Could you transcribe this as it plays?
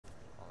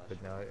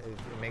stupid now. It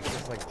makes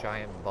this like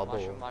giant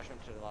bubble. Mushroom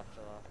to the left,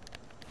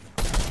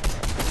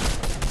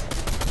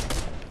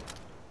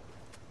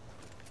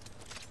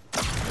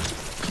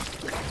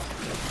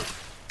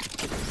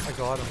 I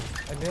got him.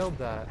 I nailed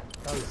that.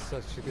 That was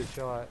such a good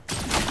shot.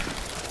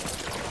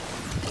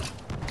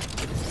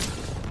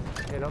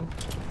 Hit him.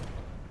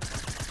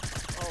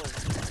 Oh.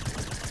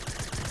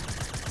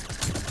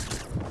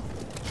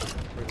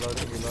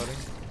 Reloading.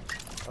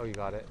 Oh, you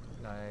got it.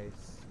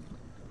 Nice.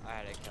 I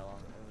had to kill him.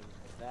 It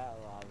was that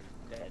or I was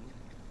dead.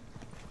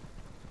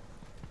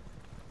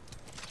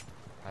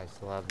 I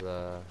still have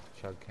the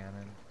chug cannon.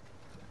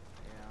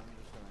 Yeah, I'm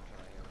just gonna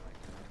try here if I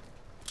can.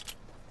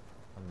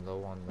 I'm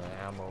low on the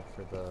ammo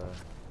for the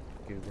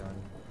goo gun.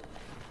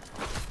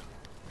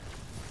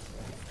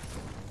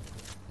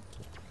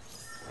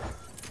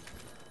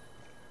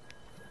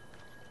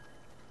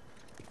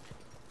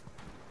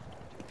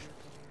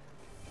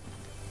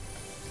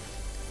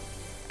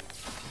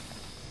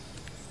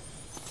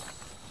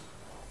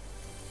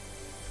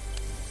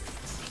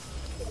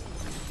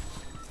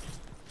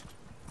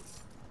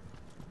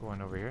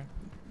 Going over here.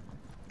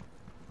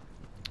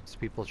 There's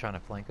people trying to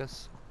flank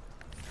us.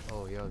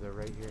 Oh, yo, they're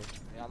right here.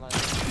 Yeah, I'm gonna...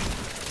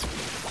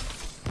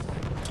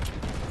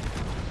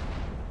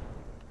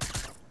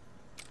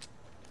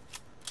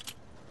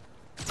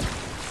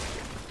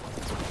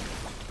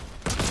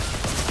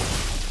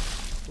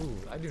 Ooh,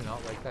 I do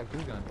not like that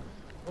goo gun.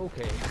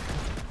 Okay.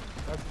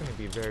 That's gonna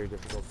be very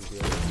difficult to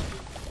deal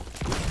with.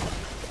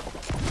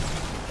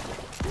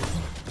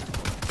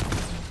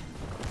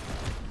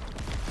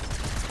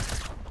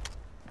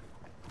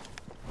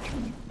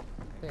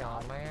 Stay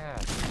on my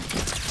ass.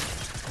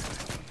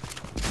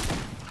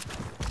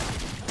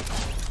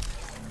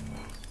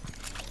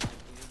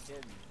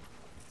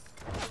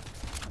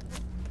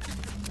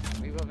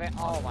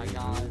 Oh my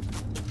god.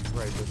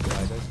 Right this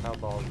guy, that's how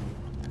ball you.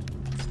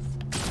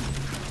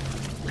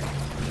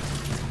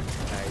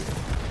 Nice.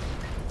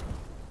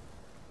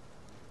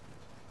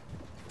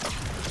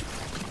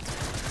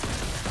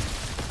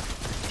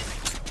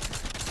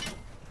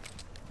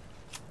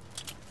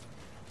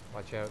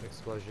 Watch out,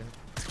 explosion.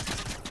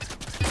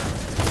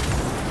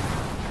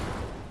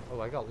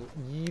 Oh, I got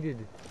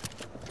yeeted.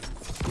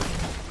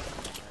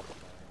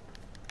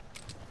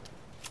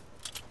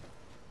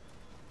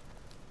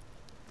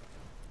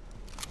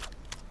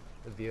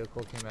 The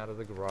vehicle came out of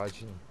the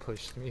garage and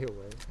pushed me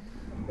away.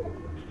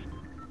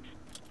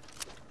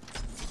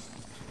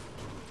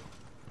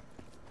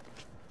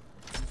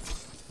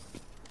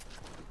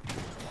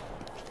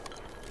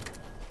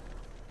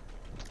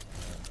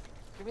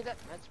 Give me that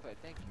red spray,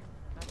 thank you.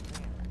 God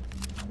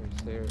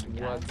damn. There,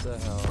 what the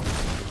hell?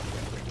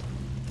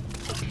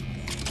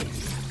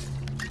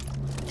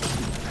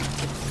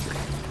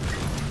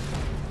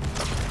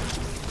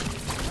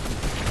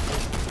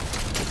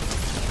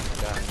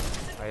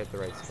 I hit the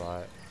right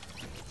spot.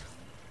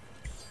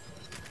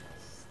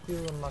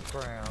 Stealing my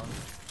crown.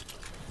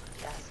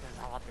 Yes, because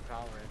I want the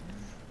crown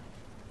rings.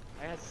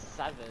 I had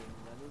 7, I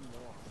need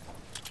more.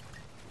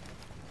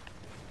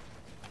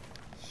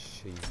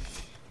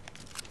 Sheesh.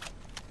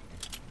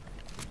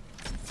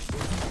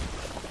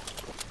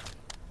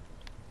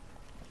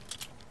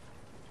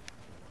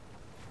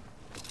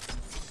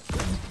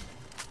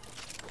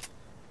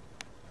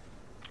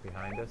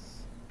 Behind us,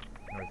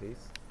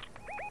 northeast.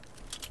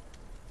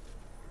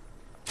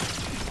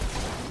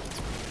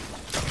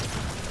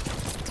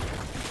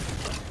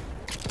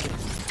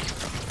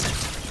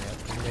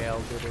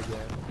 Nailed it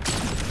again.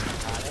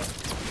 Got it.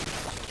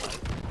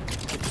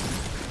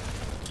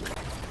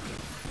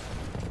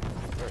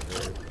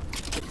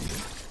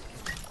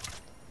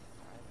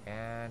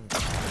 And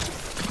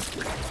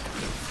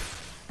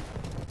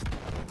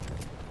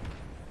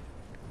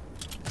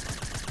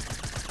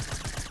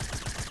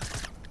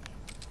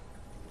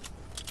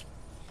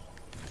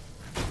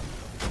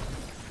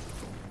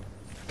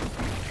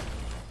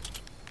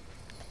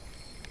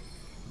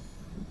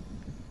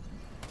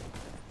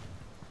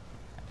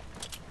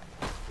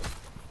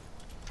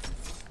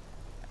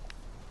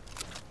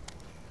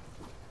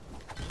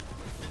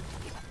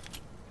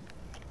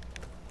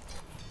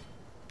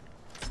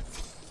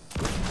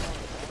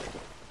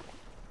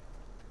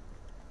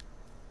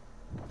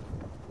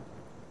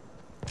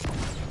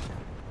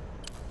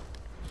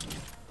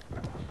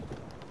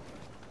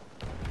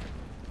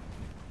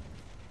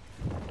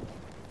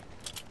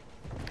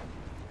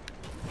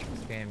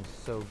this game's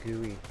so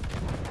gooey.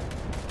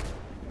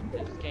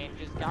 This game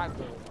just got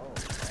good. Oh,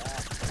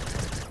 yeah.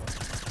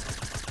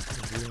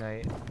 Goo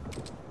night.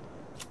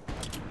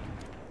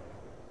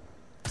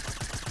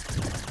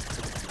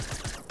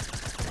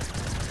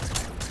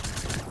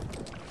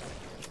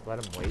 Let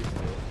him waste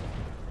it.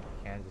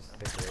 Can't just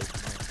stick away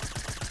from it.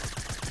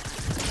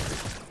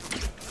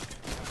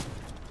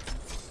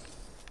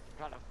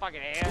 Got a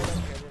fucking air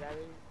that at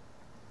me.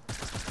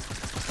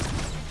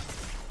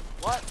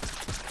 What?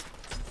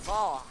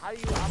 Oh, how are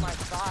you on my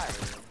side?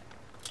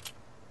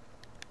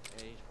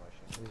 Yeah, he's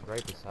pushing. He's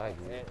right beside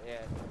you. Yeah,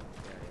 it's a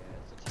team.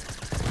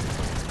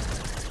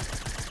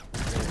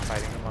 You're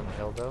fighting him on the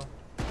hill though?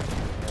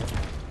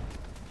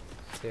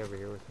 Stay over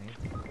here with me.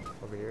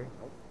 Over here.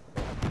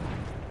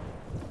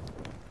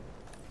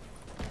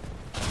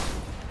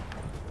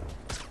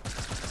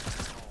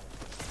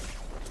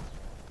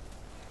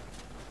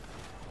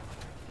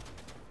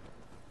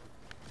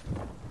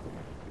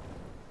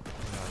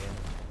 You're not in.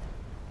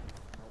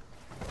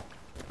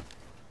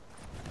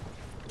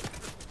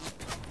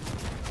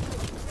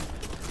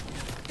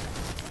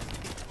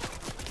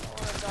 Oh,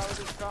 I got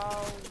this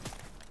down.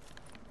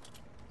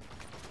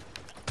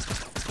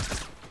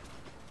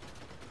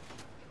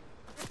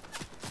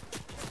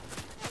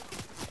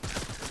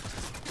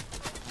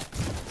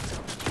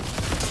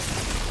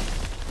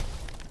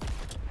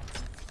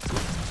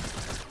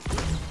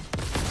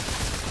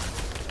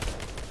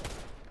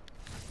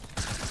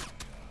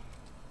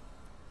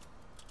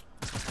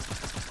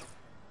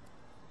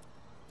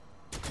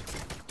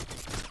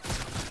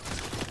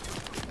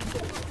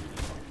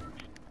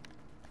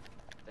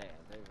 Damn,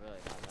 they really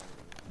not letting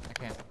me. I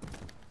can't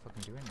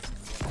fucking do anything.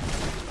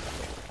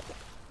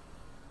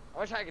 I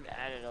wish I could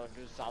edit or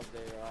do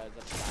something right at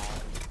the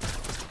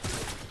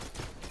time.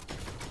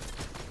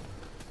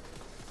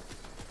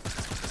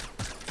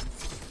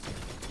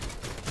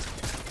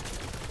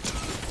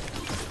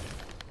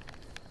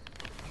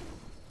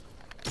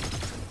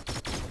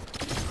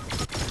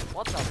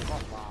 What the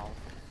fuck, wow.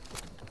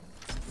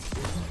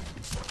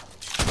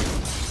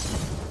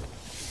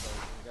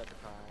 You got the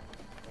car.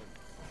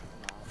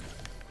 No.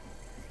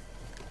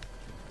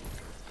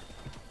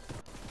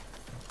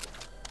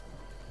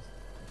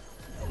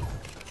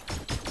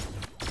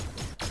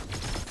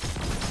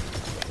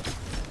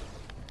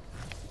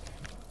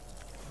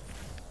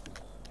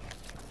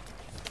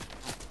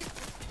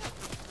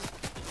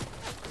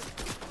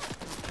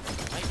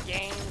 My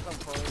games,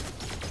 of course.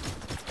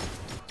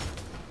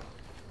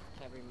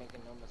 Can't be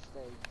making no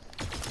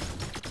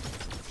mistakes.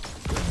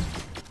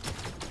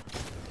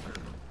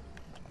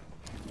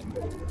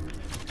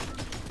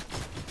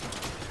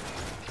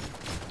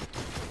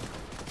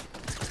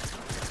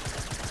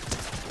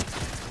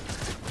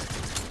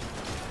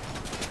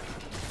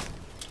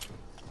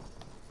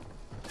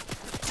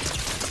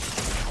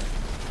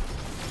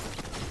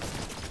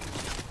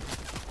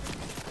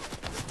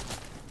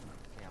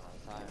 Damn, I'm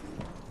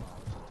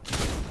tired.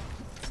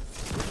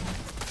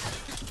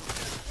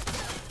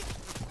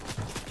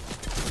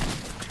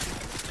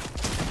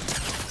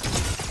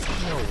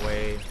 No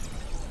way.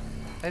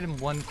 I hit him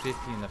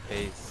 150 in the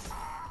face.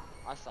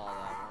 I saw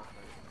that.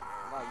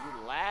 Wow,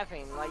 you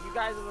laughing like you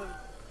guys were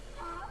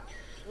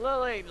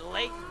literally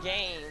late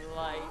game,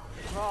 like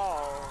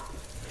bro.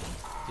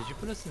 Did you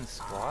put us in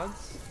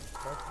squads?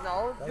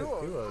 No, That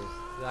was dude. duos.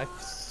 I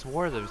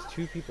swore there was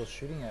 2 people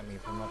shooting at me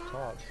from up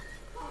top.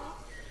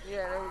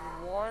 Yeah, there was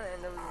one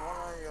and there was one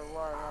on your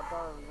left. I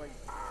thought it was like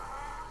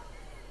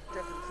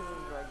different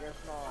teams, but I guess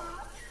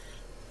not.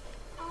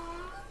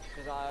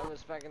 Cause I was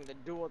expecting the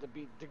duo to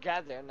be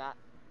together, not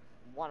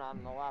one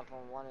on the left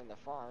and one in the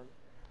front.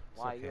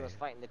 While you was okay.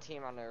 fighting the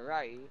team on the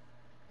right.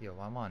 Yo,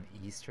 I'm on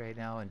East right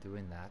now and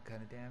doing that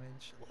kind of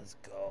damage. Let's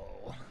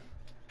go.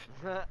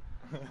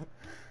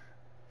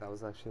 That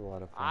was actually a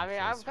lot of fun. I mean,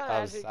 I'm kind of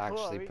I was actually cool.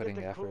 actually We putting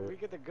get the effort. cool, we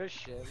get the good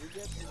shit. We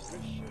get the good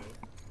shit.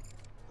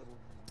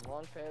 The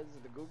launch pads,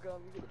 the goo gun.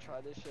 We get to try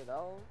this shit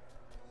out.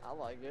 I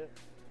like it.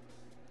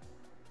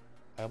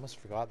 I almost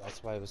forgot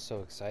that's why it was so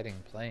exciting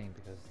playing,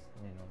 because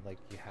you know, like,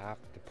 you have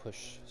to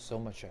push so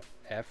much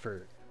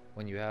effort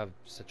when you have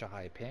such a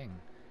high ping,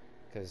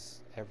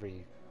 because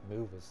every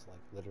move is like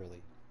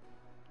literally,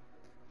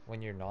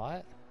 when you're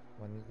not,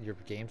 when your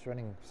game's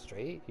running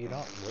straight, you're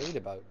not worried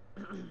about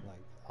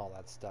like all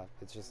that stuff.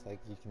 It's just like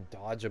you can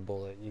dodge a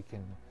bullet, you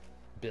can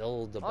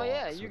build a Oh box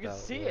yeah, you can without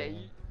see it.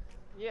 really-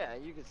 Yeah,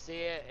 you can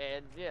see it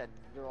and yeah,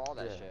 do all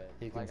that yeah, shit.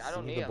 you can Like I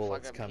don't see need the a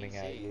bullets fucking coming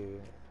PC. at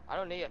you. I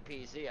don't need a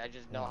PC. I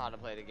just know Yeah. how to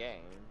play the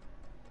game.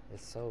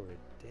 It's so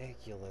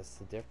ridiculous,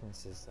 the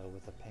differences though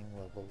with the ping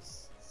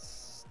levels.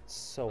 It's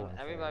so unfair.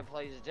 Everybody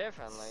plays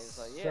differently,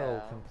 so yeah.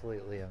 So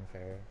completely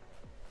unfair.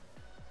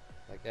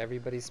 Like,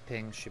 everybody's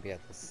ping should be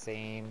at the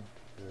same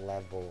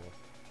level.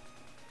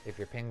 If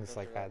your ping's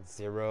like at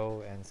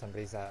 0 and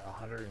somebody's at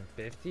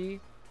 150,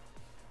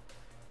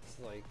 it's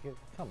like,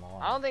 come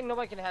on. I don't think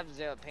nobody can have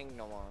 0 ping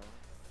no more.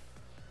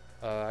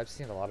 I've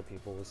seen a lot of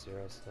people with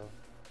 0 still.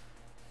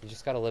 You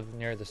just gotta live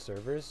near the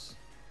servers.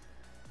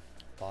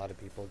 A lot of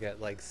people get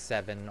like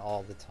 7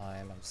 all the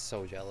time. I'm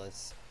so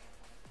jealous.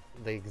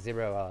 They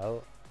 0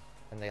 out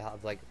and they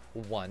have like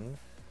 1.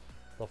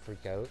 They'll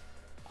freak out.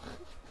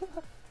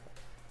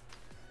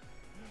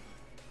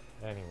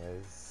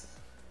 Anyways.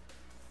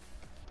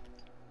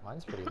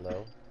 Mine's pretty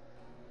low.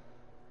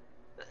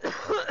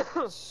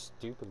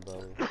 Stupid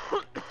low.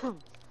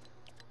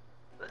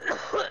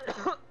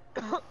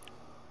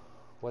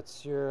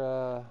 What's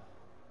your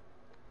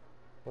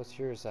what's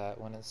yours at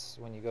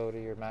when you go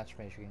to your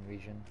matchmaking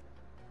region?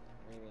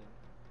 What do you mean?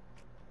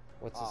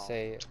 What's Oh. it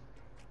say?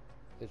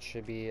 It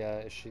should be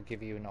it should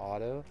give you an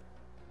auto.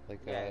 Like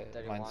Yeah, mine's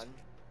 31.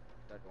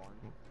 31.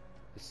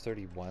 it's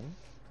 31.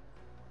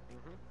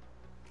 Mhm.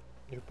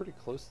 You're pretty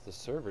close to the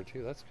server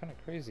too. That's kind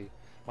of crazy.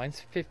 Mine's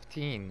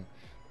 15.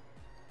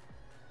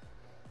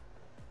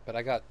 but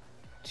I got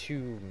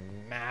two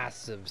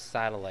massive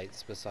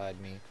satellites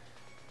beside me,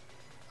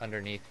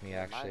 underneath me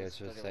actually, I Mine's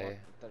should 31, say.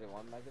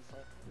 31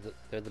 megabytes.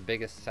 They're the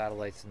biggest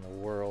satellites in the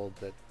world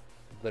that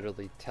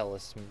literally tell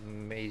us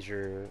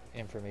major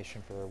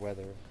information for our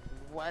weather.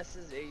 West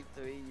is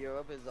 83,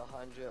 Europe is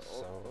 100,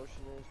 So,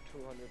 Ocean is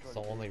 220. it's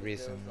the only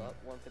reason. Up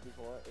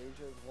 154,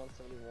 Asia is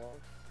 171,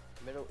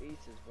 Middle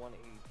East is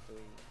 183.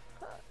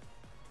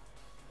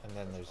 And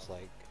then there's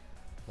like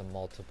the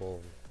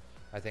multiple,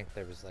 I think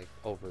there was like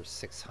over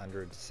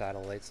 600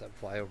 satellites that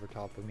fly over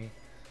top of me,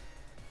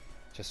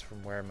 just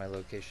from where my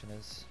location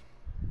is.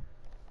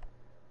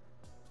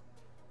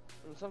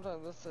 And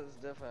sometimes this is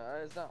different.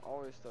 It's not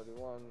always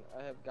 31.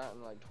 I have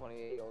gotten like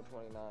 28 or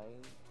 29.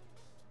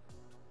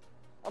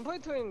 I'm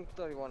playing between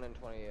 31 and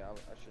 28, I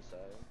should say.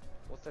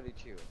 Or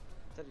 32.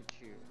 32,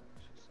 I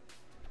should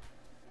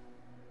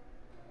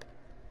say.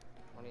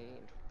 28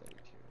 and 32.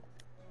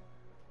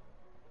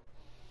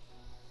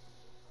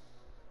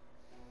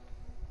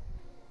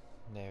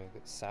 There,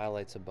 got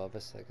satellites above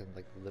us that can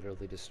like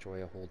literally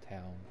destroy a whole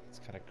town. It's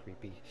kind of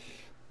creepy.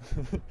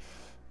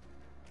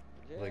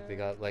 Yeah. Like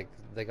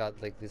they got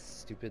like this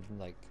stupid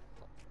like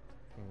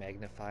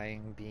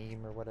magnifying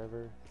beam or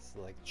whatever. It's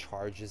like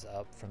charges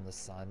up from the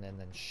sun and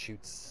then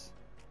shoots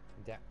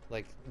down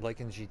like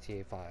in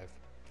GTA 5.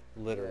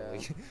 Literally.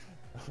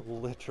 The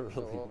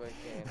Literally. orbit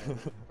cannon,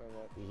 pretty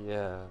much.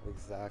 Yeah,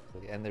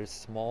 exactly. And there's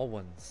small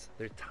ones.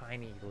 They're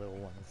tiny little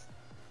ones.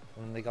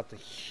 And then they got the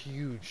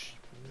huge,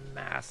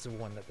 massive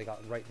one that they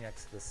got right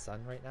next to the sun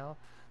right now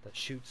that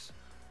shoots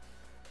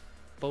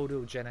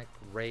photogenic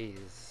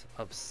rays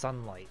of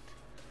sunlight.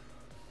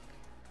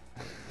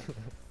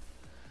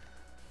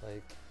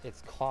 Like,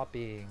 it's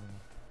copying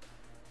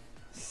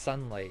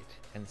sunlight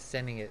and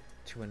sending it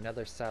to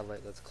another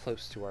satellite that's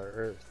close to our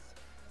Earth.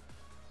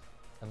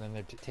 And then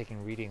they're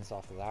taking readings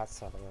off of that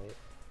satellite.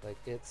 Like,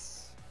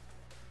 it's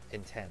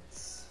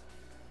intense.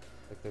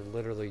 Like, they're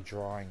literally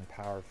drawing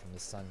power from the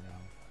sun now.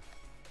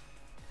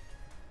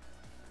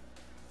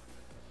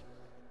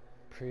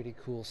 Pretty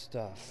cool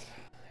stuff.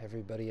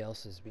 Everybody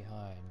else is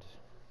behind.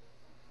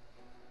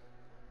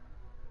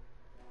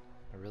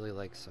 I really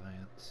like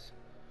science.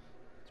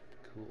 It's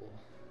pretty cool.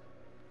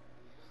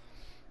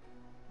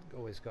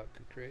 Always got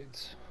good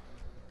grades.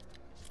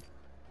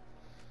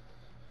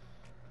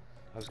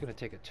 I was gonna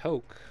take a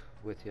toke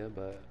with you,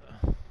 but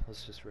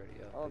let's just ready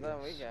up. Oh, then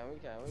we can.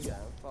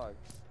 Fuck.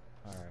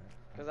 Alright.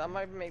 Because I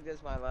might make this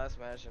my last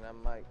match and I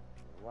might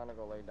want to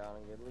go lay down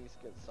and at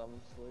least get some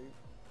sleep.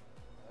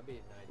 That'd be an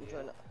I'm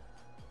idea.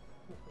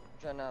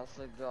 trying not to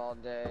sleep all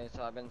day,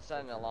 so I've been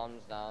setting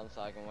alarms down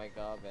so I can wake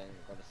up and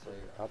go to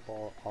sleep. Up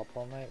all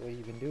night? What have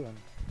you been doing?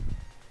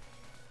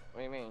 What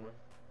do you mean?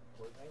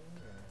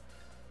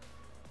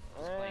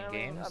 Just playing I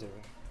mean, games I'm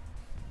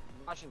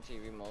or? watching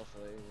TV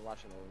mostly,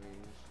 watching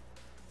movies.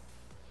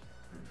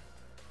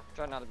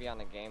 Try not to be on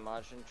the game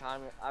much and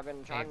I've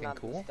been trying Anything not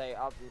cool? to stay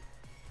up.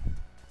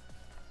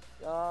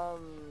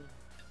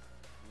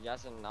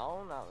 Yes and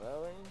no, not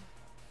really.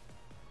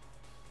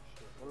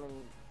 I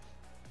mean,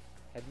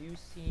 Have you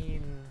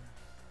seen?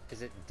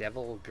 Is it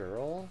Devil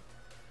Girl?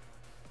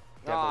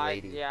 no, Devil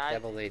Lady. yeah,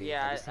 Devil Lady.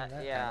 Yeah, Have you seen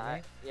that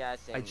anime? I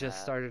seen I just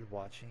that. started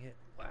watching it.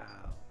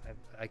 Wow.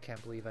 I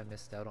can't believe I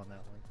missed out on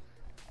that one.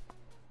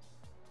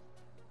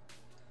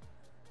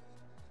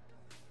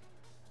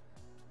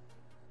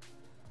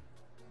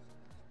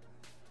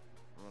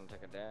 I'm gonna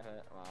take a dab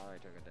hit. Well, I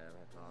already took a dab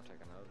hit, but I'll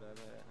take another dab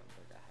hit and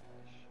take a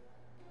hash.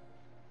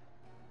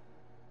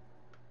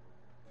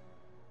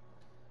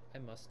 I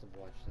must have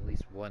watched at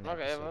least one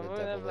Okay, episode of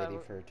Devil Lady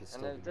for it to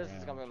still and if be this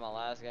is gonna be around. my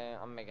last game,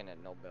 I'm making it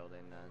no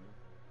building then.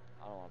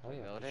 I don't want to Oh play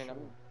yeah, for building. sure.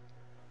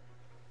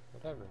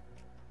 Whatever.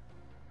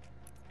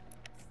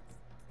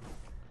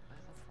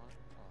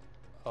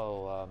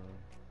 Oh,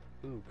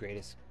 ooh,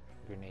 greatest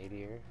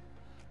grenadier.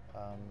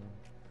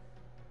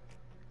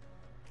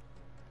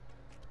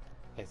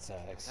 It's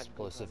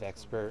explosive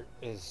expert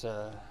is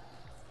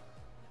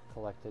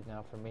collected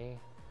now for me.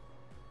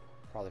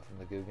 Probably from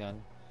the goo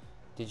gun.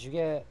 Did you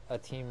get a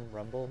Team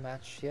Rumble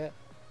match yet?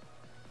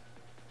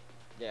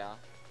 Yeah.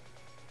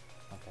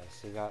 Okay,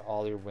 so you got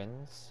all your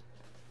wins.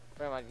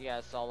 Pretty much, yeah,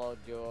 solo,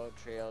 duo,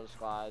 trio,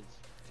 squads,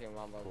 team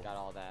rumble, Cool. got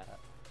all that.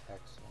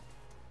 Excellent.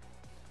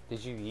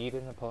 Did you eat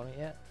an opponent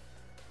yet?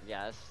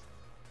 Yes.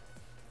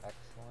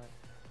 Excellent.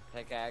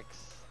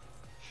 Pickaxe,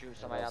 shoot What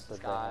somebody else out the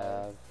did they sky.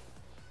 have?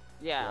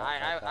 Yeah,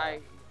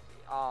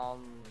 Yeah,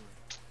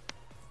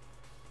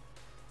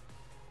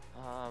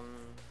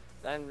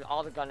 then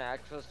all the gun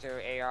access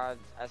to AR,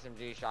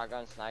 SMG,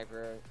 shotgun,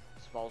 sniper,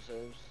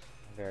 explosives.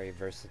 Very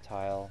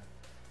versatile.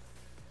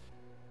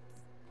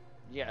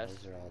 Yes.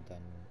 Those are all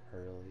done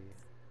early.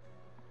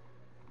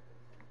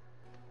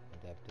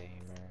 Adept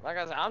aimer. Like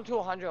I said, I'm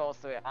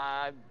 203.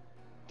 I've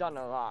done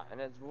a lot, and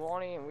it's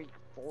only in week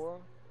 4.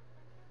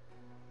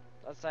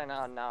 Let's say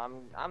now,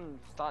 I'm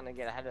starting to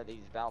get ahead of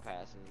these battle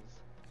passes.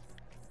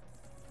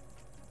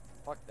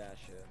 Fuck that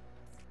shit.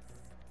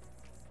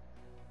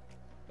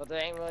 But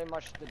there ain't really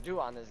much to do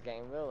on this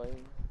game,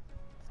 really.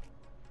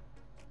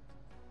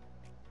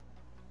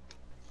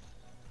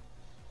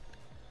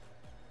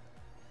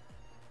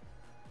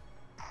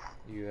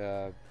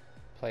 You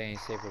play any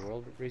Save the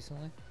World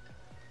recently?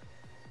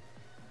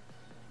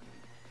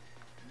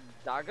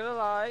 Not gonna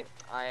lie,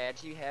 I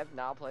actually have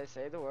now played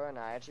Save the World, and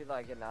I actually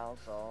like it now.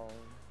 So,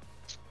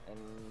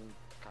 and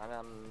kind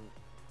of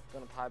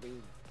gonna probably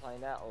be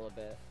playing that a little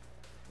bit.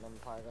 And I'm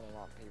probably gonna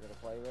want people to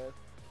play with.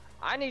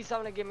 I need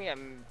someone to give me a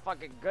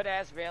fucking good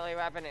ass melee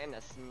weapon and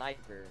a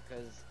sniper,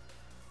 cause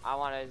I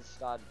want to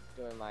start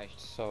doing my.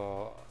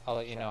 So I'll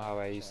let you know how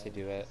I used to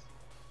do it.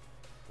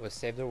 With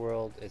Save the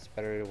World, it's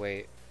better to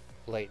wait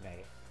late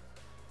night.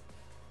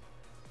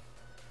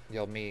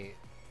 You'll meet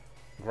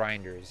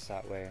grinders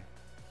that way.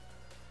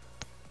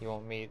 You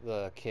won't meet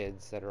the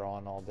kids that are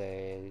on all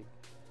day,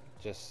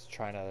 just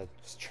trying to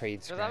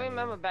trade. Cause I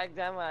remember back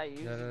then when I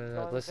used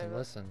no.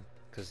 Listen.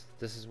 Because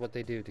this is what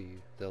they do to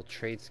you. They'll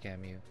trade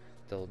scam you.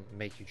 They'll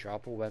make you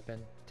drop a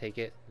weapon, take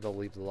it. They'll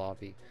leave the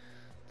lobby.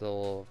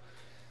 They'll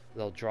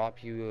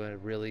drop you a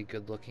really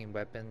good-looking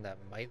weapon that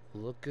might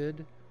look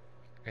good,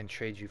 and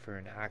trade you for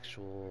an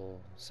actual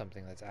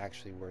something that's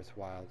actually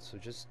worthwhile. So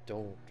just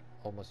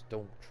almost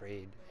don't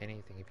trade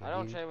anything. If you I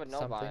don't need trade with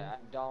something, nobody. I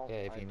don't. yeah,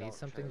 if I you need don't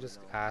something, trade with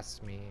just nobody.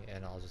 ask me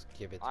and I'll just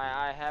give it to you.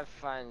 I have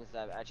friends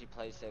that actually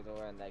play Save the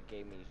World and that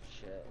gave me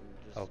shit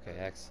and just. Okay,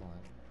 excellent.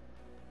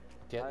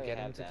 I Get him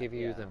have to that, give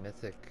you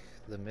yeah.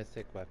 the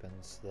mythic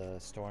weapons, the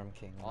Storm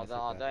King mythic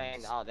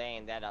They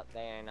ain't that up.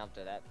 They ain't up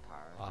to that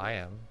part. I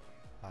am.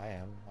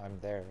 I'm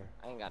there.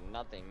 I ain't got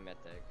nothing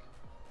mythic.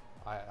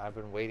 I've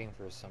been waiting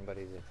for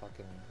somebody to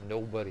fucking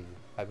nobody.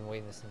 I've been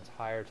waiting this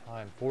entire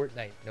time.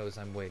 Fortnite knows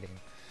I'm waiting.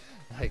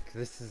 Like,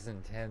 this is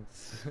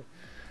intense.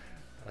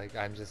 Like,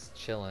 I'm just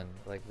chilling.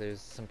 Like,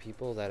 there's some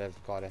people that have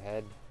got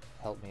ahead,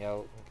 helped me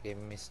out, gave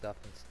me stuff,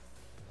 and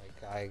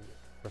like I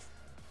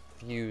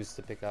refuse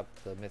to pick up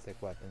the mythic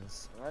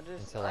weapons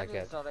until I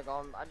just started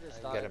going back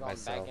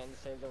myself. in to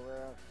Save the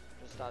World.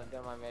 Just started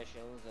doing my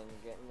missions and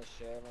getting the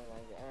shit and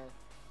like,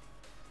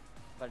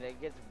 But it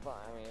gets, it's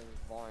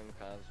boring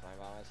because I'm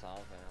by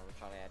myself and I was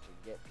trying to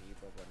actually get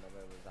people, but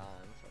nobody was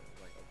on, so it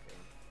was like, okay.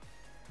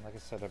 Like I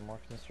said, I'm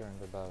more concerned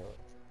about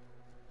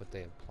what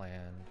they have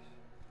planned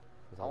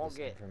with all this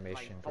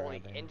information I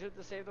won't get fully into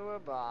the Save the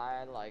World, but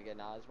I like it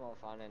now. It's more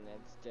fun and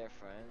it's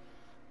different.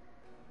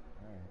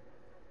 Alright.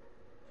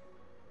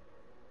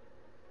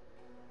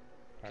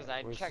 Because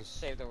I checked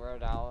Save the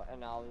World out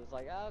and I was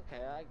like, oh,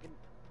 okay, I can,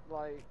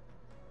 like,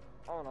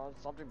 I don't know,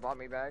 something brought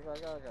me back,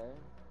 like, okay.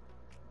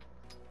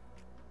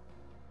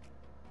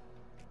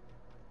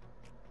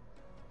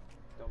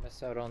 Don't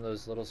miss out on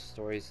those little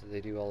stories that they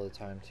do all the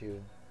time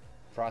too.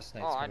 Frost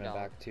Knight's coming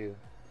back too.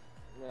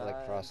 Yeah, I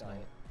like Frost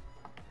Knight.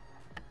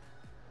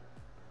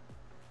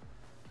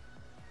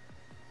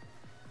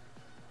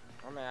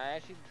 I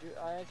actually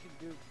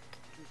do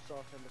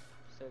stuff in the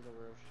Save the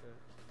World shit.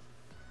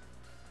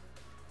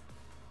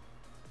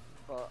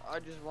 But I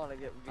just want to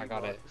get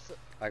V-Bucks.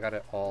 I got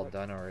it all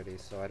done already,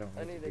 so I don't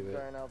need to do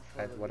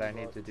it. What I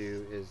need to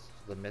do is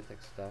the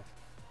mythic stuff,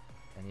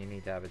 and you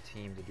need to have a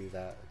team to do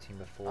that. A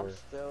team of 4. I'm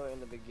still in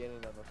the beginning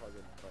of the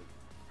fucking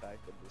back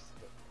of this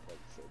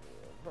Save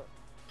the World.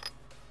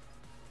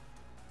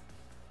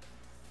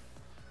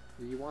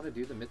 Do you want to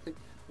do the mythic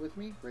with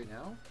me right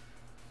now?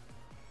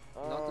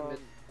 Not the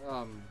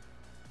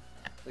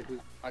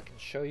mythic. I can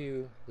show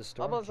you the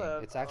Storm King.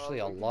 It's actually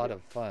a lot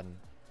of fun.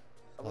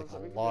 Like a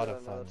lot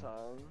of fun.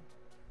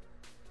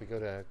 We go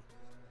to,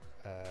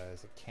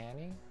 is it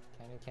Canny?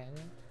 Canny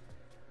Canyon?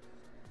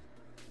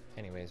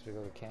 Anyways, we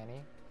go to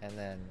Canny, and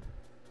then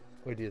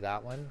we do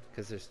that one,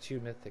 because there's two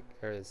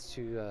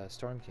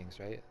Storm Kings,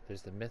 right?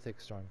 There's the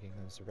mythic Storm King,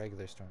 and there's the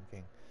regular Storm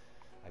King.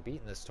 I've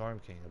beaten the Storm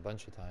King a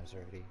bunch of times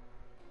already,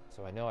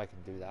 so I know I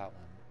can do that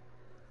one.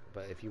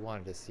 But if you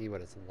wanted to see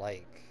what it's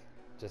like,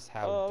 just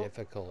how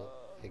difficult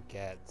it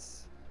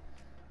gets,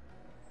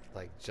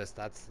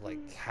 that's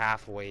like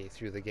halfway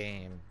through the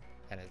game,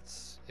 and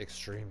it's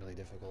extremely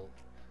difficult.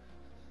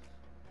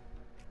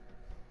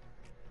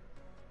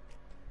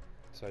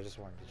 So I just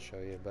wanted to show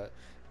you, but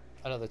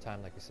another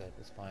time, like I said,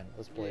 it's fine.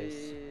 Let's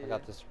blaze. I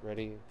got this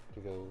ready to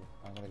go.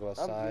 I'm gonna go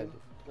outside.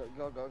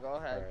 Go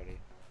ahead. Alrighty.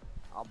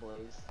 I'll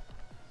blaze.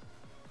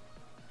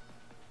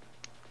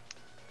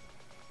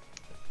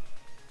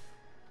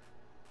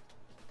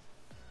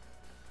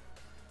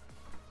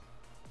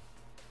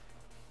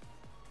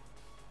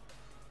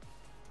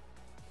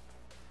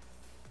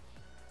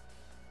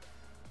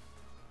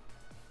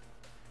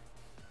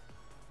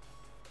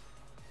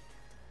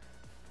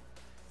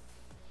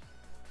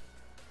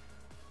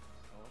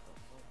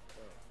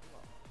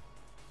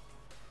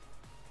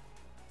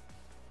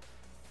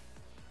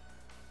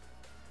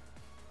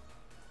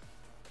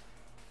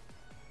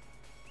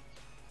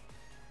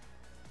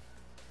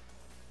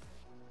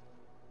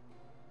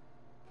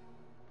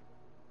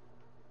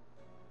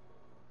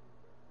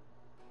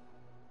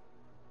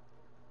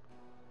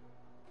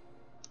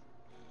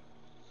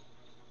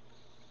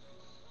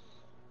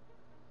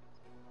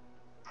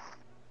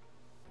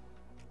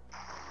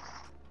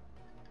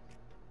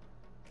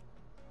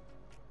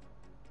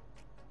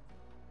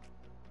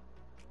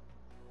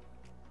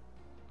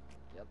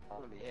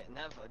 I'm gonna be hitting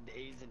that for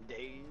days and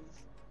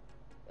days.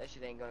 That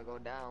shit ain't gonna go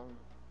down.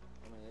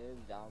 I mean, it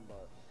is down,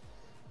 but.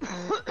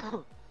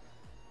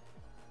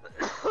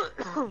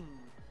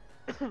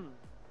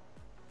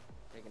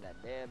 Taking that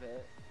damn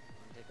hit.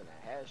 Taking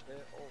that hash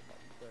hit. Oh my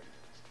goodness.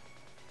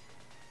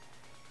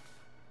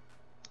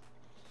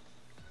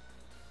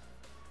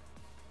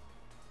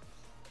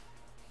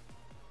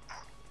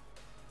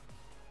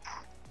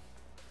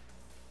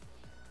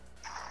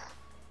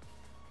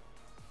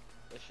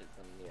 This shit's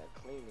gonna need a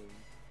cleaning.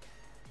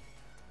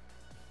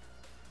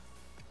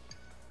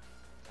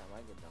 Time I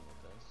get done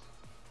with this.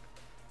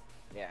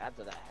 Yeah,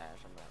 after that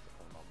hash, I'm gonna have to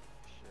clean my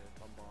shit,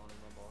 my ball and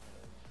my ball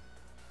head.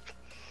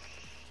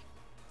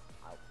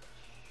 Ouch.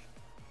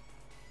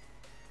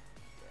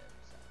 Yeah,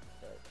 but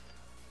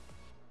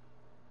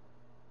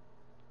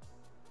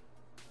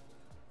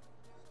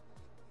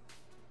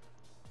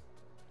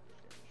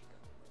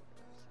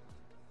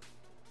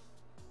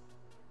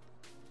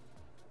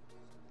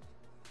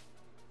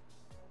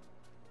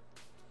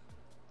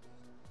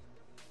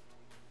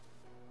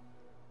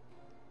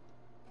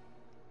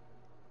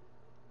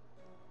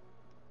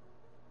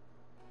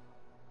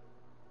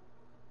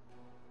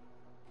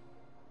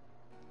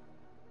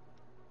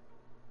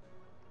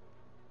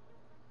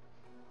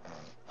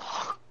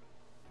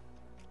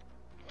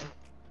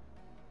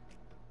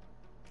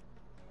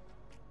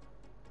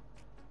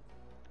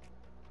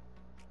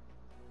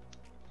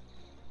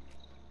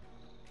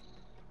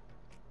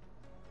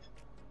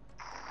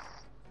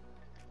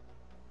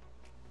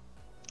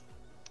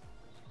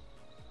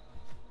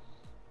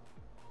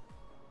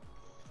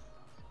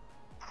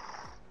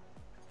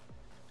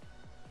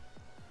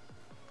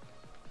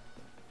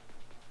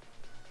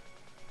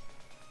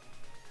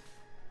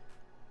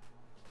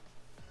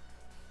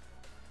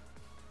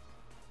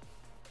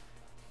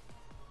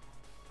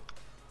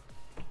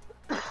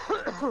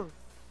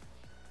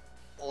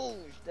oh,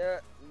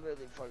 that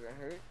really fucking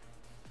hurt.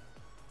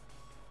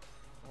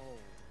 Oh,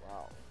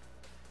 wow.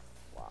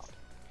 Wow.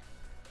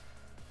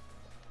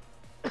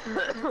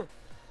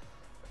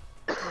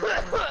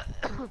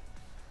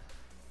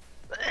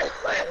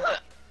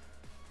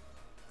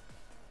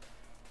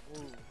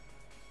 Ooh.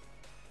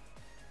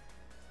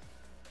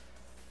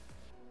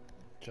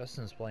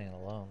 Justin's playing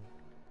alone.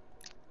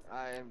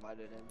 I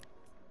invited him.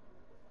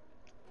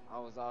 I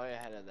was already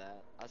ahead of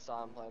that. I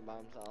saw him play by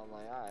himself. I'm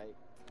like, alright,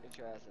 get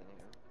your ass in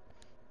here.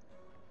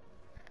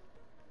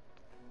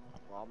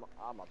 Well,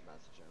 I'm about to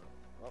message him.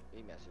 Oh,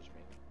 he messaged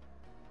me.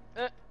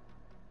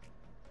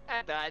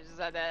 After I just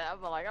said that,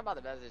 I'm like, I'm about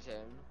to message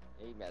him.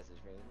 He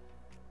messaged me.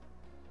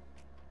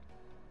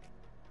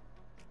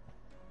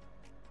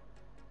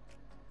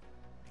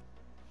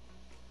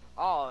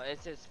 Oh,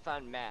 it's his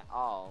friend Matt.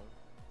 Oh.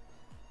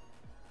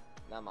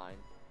 Not mine.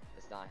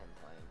 It's not him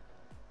playing.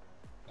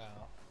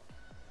 Oh.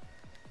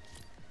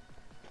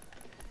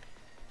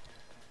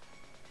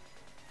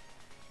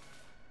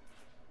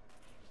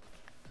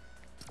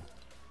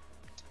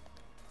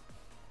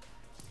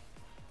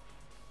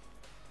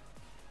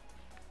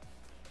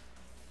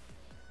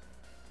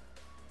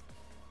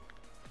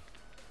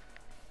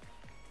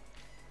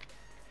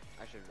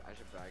 I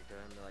should brag to him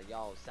and be like,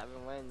 yo,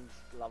 7 wins,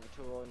 level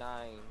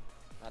 209,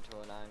 not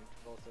 209,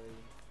 203.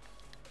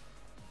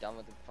 Done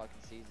with the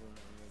fucking season,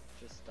 and it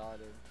just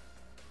started.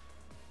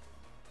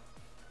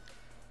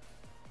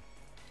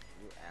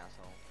 You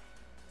asshole.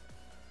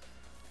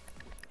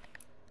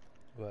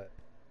 What?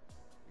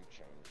 You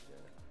changed it.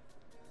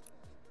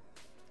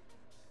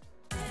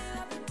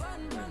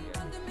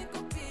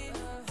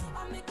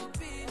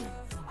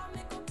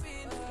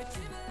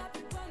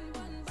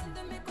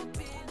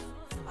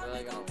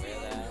 Really gonna wear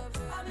that?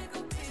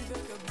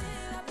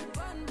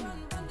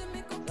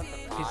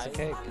 Piece of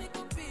cake.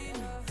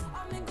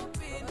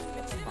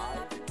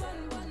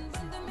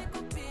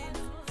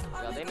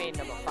 Yo, they made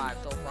number 5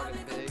 so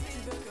fucking big.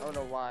 I don't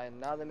know why.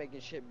 Now they're making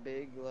shit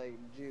big like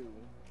Jew.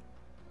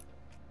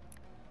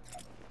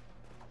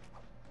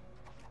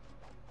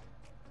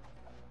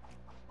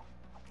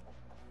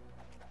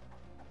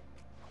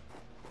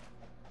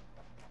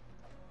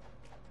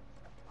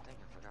 I think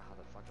I forgot how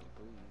to fucking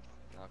breathe.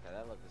 Okay,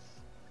 that looks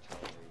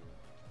totally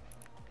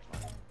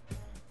fine.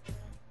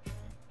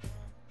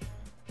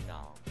 No,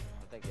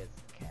 I think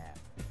it's Cat.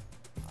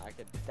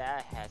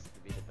 That has to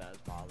be the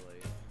best probably.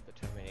 The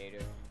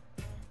Terminator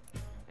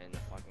and the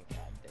fucking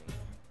cat thing.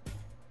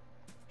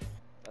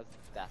 That's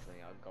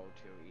definitely our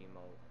go-to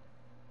emote.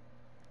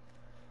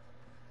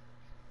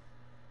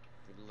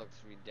 It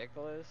looks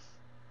ridiculous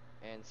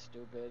and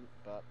stupid,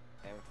 but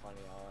and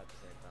funny all at the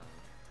same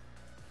time.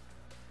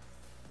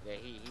 Yeah,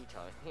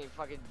 he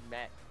fucking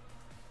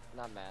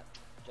not Matt.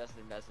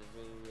 Justin messaged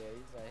me. Yeah,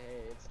 he's like,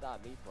 hey, it's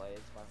not me play,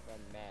 it's my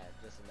friend Matt.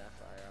 Just an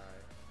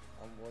FYI.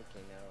 I'm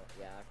working now.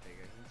 Yeah, I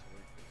figured he's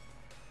working.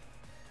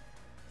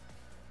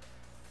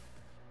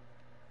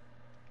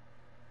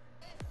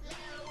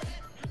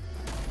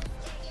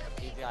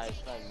 These guys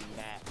friend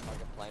Matt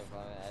fucking playing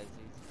for him as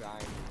he's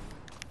grinding.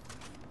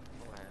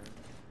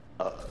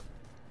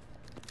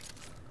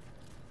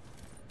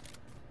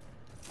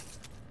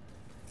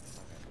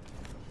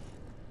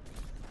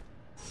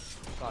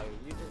 Sorry,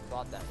 you just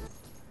bought that.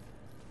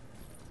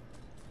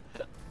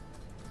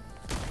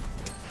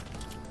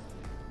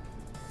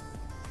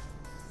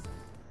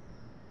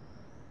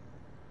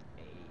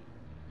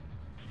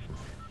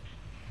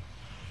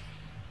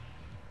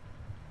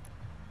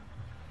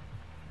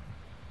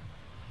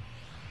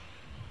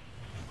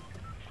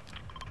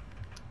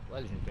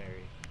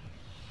 Legendary.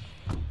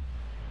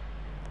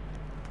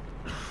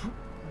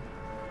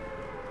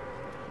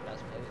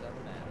 Best players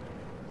ever made.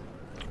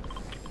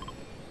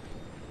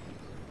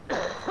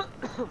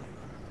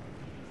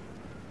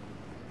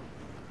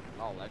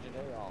 Oh,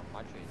 legendary? Oh,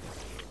 my tree's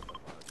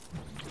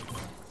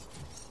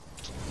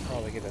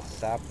Probably get a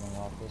sapling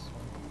off this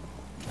one.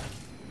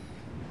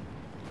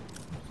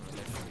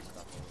 legendary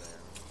stuff over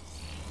there.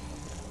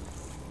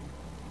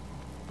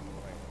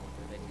 Wait,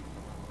 where they keep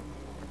coming?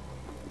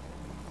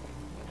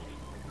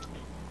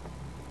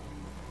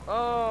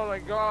 Oh my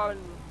god!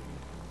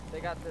 They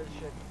got this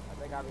shit.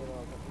 They got me a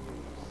little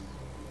confused.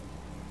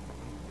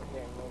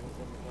 Okay, what was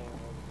in the game?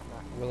 What was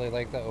not. Really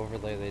like the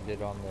overlay they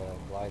did on the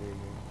glider here.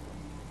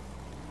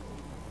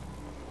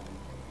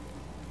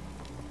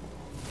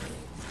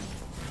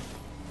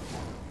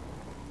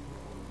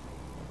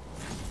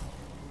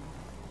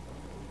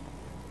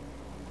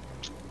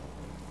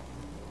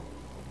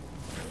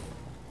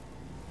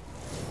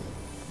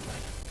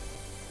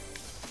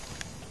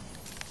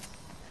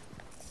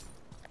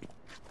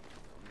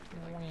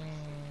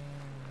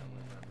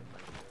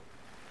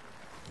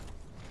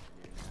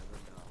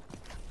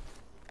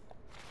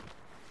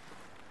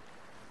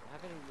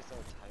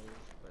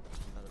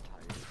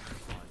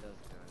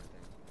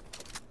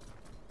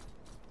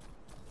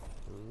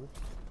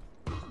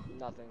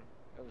 Nothing.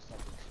 It was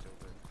something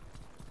stupid.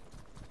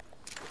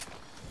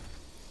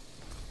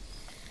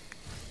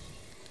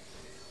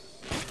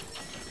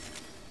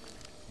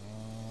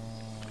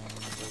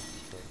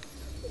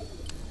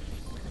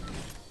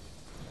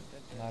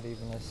 Not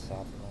even a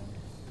sapling.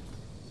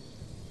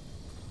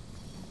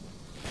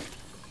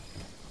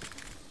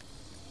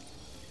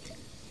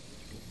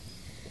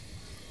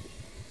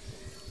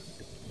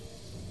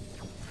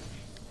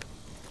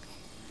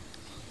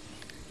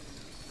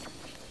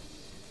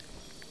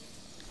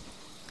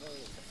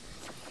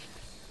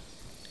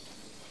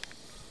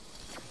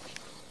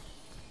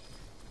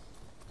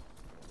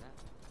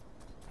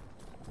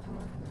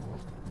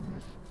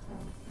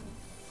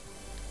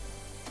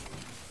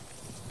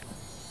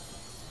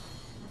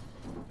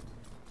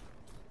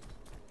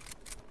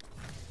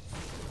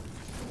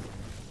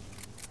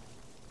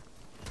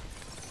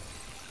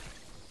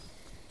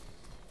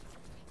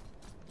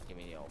 Give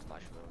me the old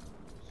mushrooms.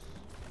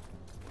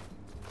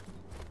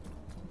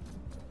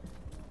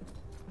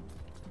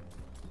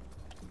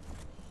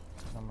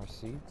 No more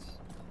seeds?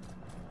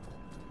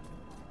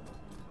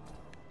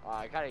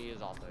 I gotta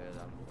use all three of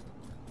them.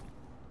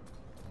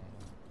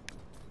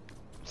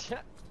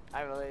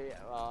 I really,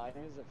 well, I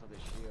use it for the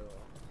shield.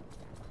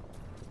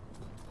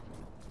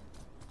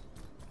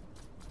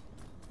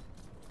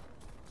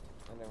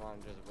 I didn't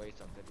want to just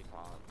waste a 50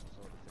 pot,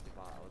 so the 50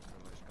 pot I was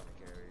pretty much gonna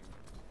carry.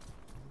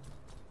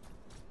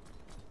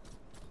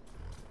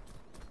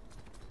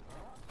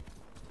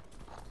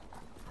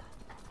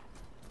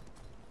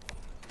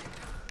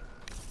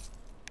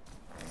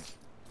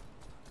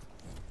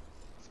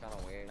 It's kind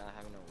of weird not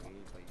having a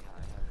weed, but yeah, I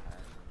have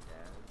hash and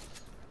dabs.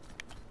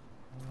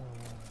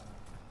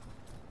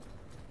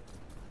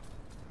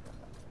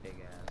 Big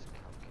ass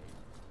cupcake.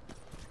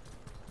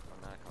 Well,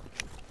 not a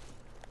cupcake.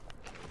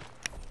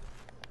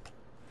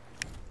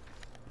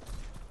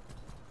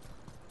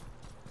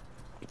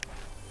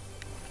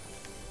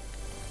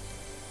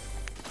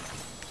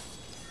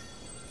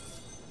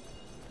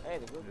 Hey,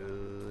 the group.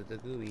 Ooh, the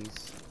gooeyes.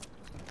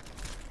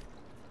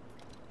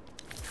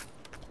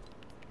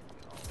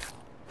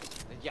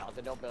 Yo,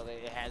 the no building,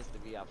 it has to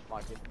be a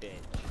fucking bitch.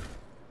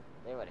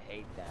 They would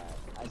hate that.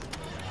 I see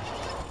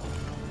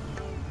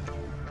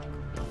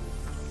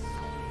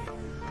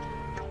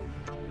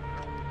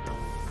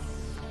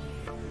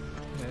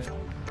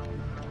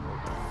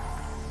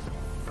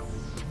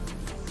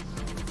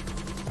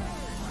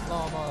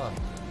Llama!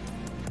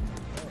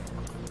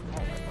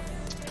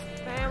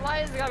 Man,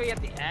 why is it gotta be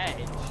at the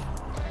edge?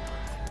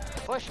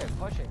 Push it,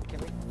 push it. Can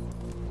we?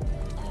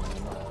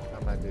 I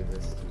might do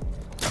this.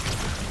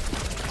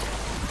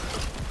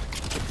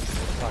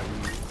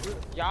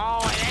 Yo,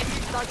 and then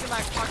you stuck in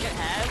my fucking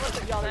head. Look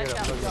at yo, that Look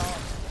at yo. it.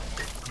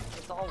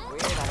 It's all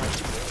weird on my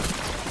screen.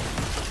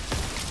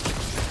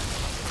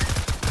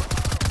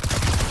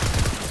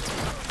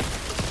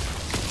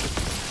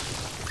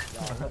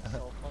 Yo, it looks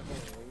so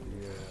fucking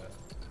weird. Yeah.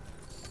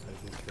 I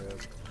see trip.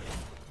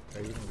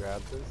 Or you can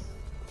grab this.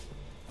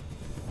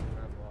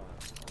 Grab what?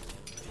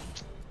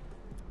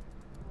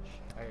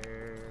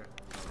 Shire.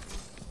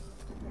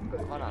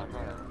 Hold on.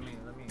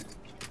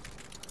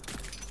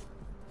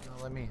 No,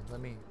 let me.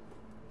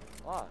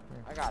 What?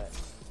 I got it.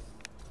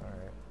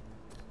 Alright.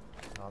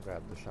 I'll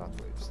grab the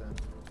shockwaves then.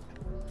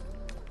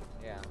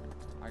 Yeah,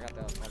 I got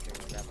the fucking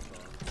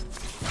replica.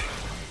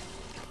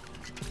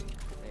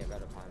 Hey, I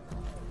better find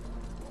that.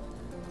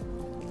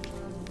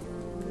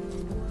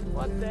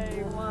 What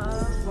they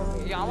want from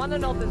me. Yeah, I want to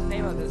know the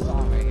name of this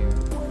song right here.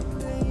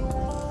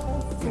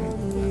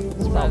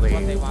 It's probably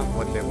what they want.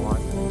 what they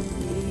want.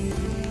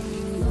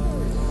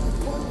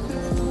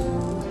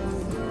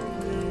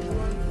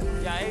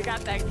 Yeah, it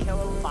got that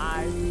killer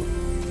vibe.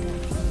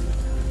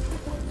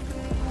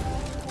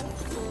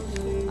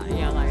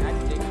 Yeah, like, I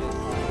dig this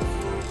song.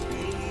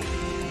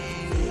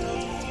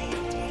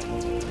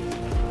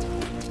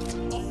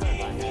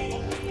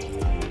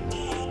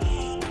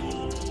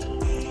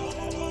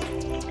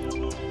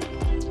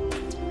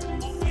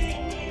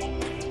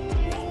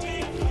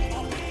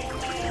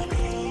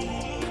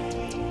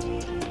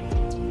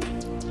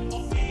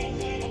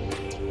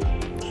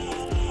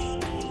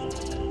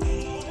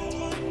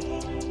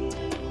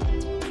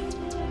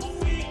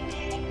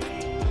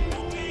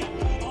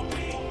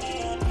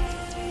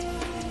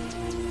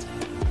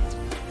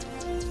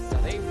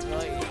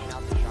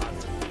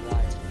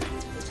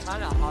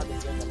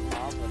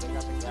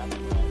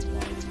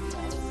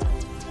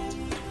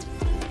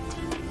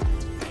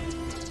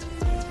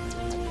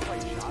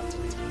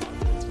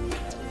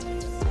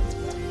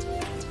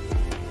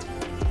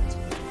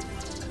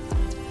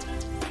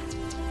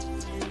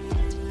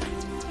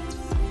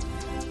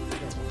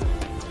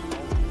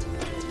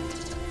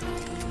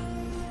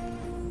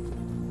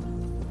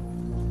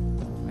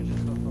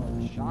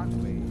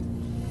 Shockwave.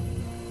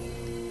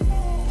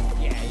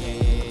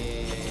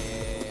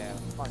 Yeah.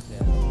 Fuck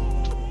this.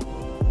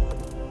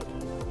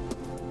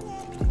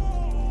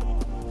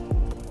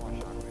 More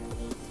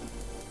Shockwave.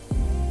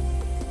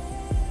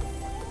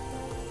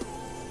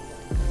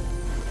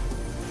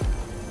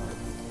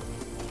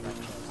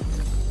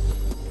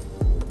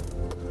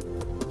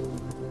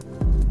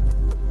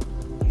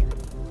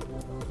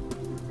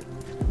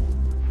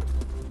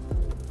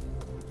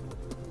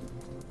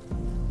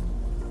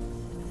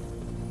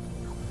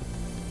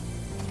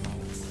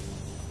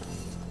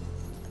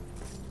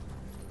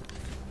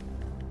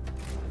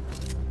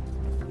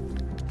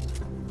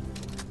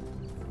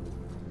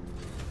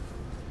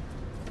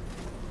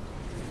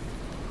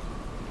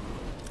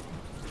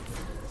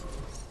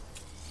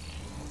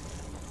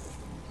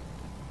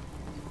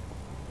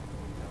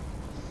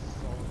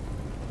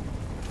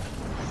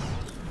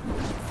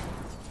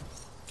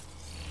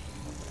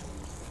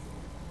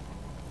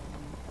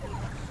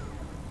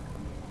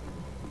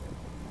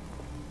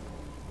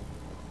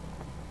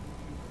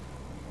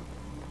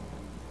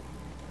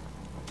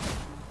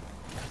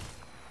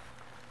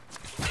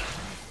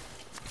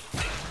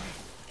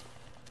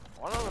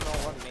 I don't know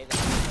what made it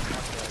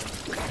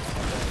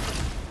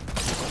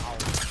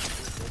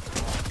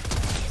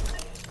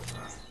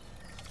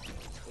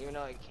even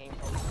though it came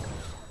from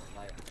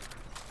like,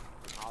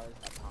 how is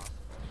that possible?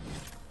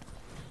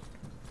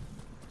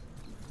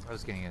 I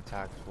was getting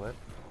attacked. What?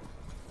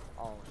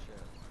 Oh shit.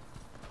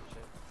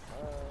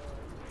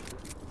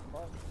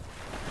 What?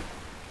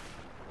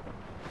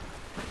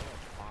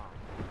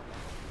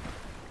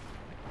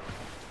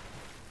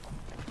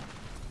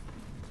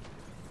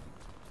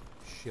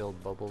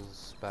 Shield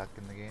bubbles back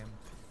in the game.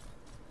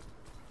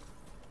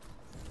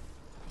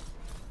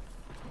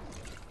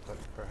 But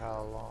for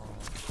how long?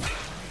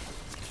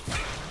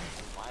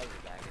 Why is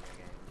it back in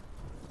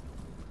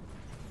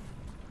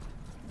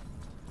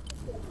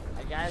the game?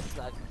 I guess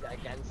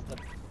against the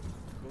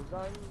blue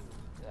gun,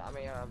 I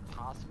mean,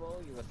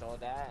 possible you would throw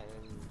that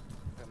and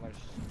pretty much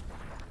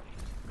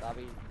that'd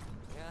be,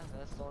 yeah,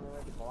 that's the only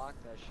way to block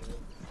that shit.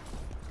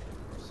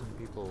 Some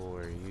people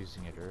were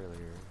using it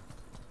earlier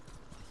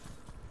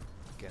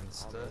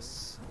against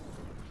us.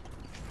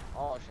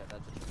 Oh shit,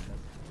 that's a team.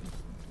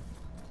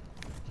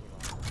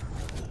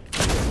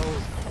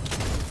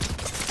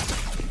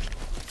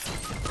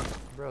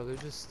 Bro, they're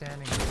just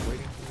standing there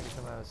waiting for me to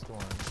come out of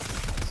storm.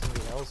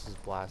 Somebody else is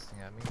blasting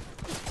at me.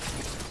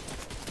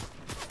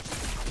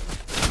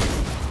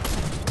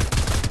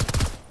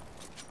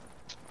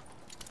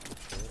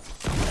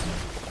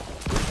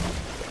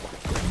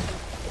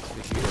 It's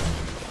Vegeta.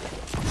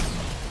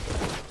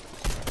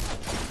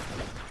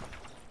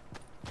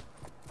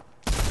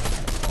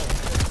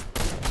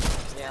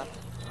 Yeah.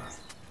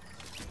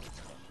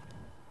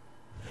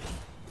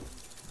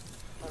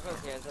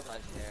 Okay, it's a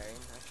legendary.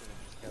 I should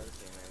have just killed the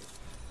teammate.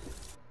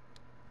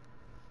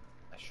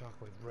 I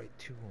shockwave right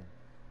to him.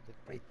 Like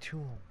right to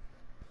him.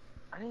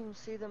 I didn't even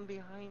see them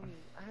behind me.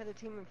 I had a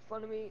team in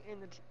front of me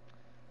and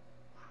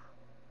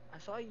I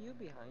saw you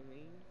behind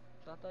me.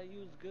 So I thought you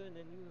was good and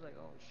then you was like,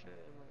 oh shit.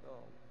 I'm like,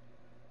 oh.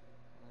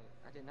 Like,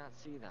 I did not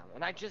see them.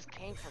 And I just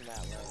came from that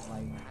way.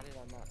 Like, how did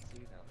I not see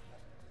them?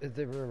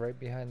 They were right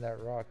behind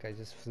that rock. I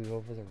just flew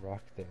over the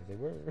rock there. They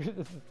were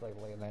like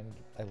I landed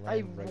I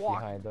right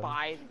behind them. walked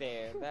by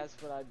there. That's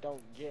what I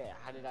don't get.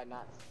 How did I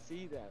not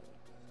see them?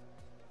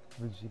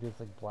 Vegeta's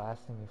like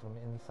blasting me from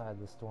inside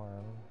the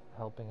storm,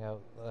 helping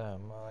out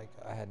them. Like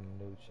I had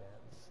no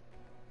chance.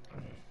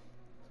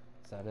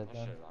 Is that it I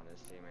then? should have on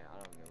this teammate. I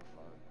don't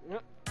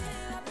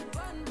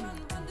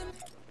give a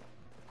fuck.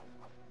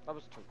 That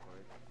was too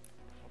quick.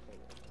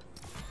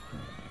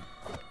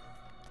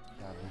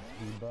 Got his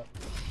V-buck.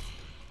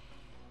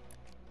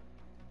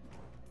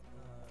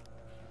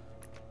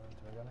 Do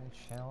I got any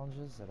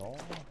challenges at all?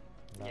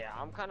 Yeah,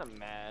 I'm Nothing. kind of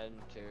mad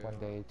too. One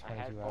day, I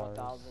had 22 hours.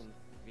 4,000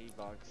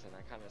 V-Bucks and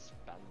I kind of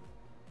spent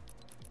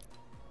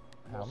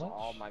How almost much?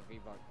 all my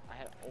V-Bucks. I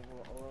had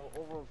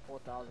over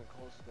 4,000,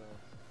 close to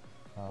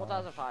Oh,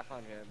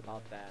 4,500,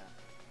 about that.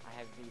 I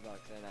had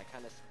V-Bucks and I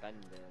kind of spent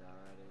it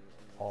already.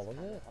 And it's all of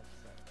kinda it?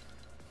 upset.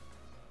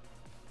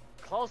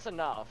 Close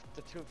enough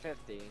to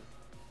 250.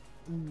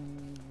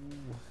 Ooh.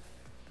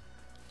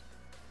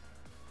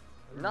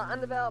 Not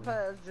in the battle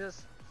pass,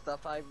 just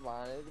stuff I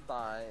wanted to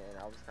buy, and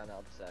I was kind of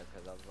upset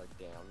because I was like,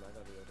 damn, I'm not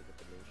gonna be able to get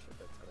the new shit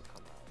that's gonna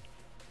come out.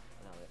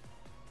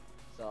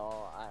 So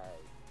I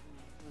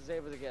was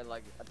able to get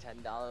like a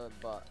 $10,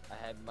 but I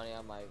had money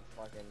on my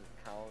fucking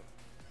account,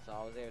 so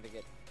I was able to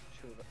get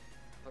pretty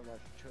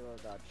much two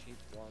of the cheap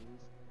ones,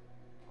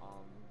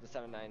 the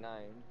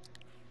 $7.99.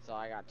 So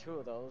I got two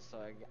of those, so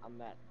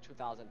I'm at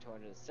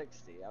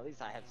 2,260. At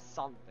least I have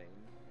something.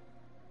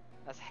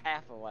 That's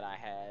half of what I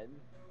had.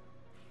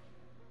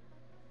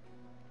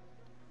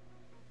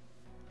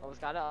 I was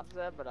kind of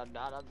upset, but I'm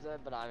not upset,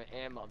 but I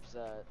am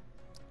upset.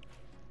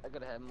 I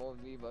could have had more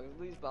V-Bucks, at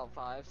least about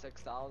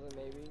 5,000-6,000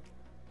 maybe.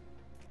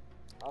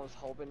 I was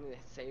hoping to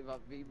save up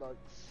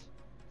V-Bucks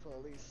for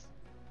at least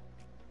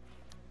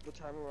the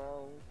time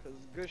around, because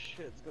good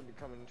shit's gonna be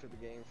coming into the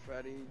game.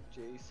 Freddy,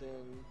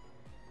 Jason,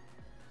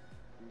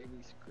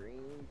 Maybe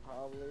Scream,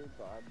 probably,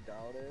 but I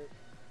doubt it.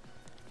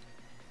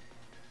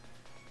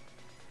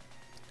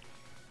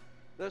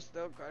 They're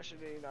still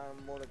questioning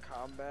on Mortal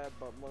Kombat,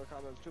 but Mortal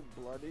Kombat's too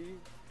bloody.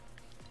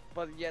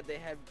 But yet they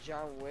have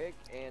John Wick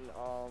and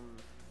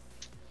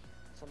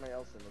somebody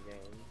else in the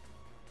game.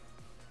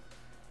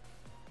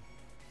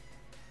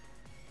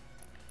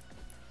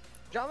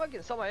 John Wick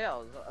and somebody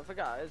else. I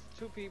forgot. It's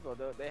two people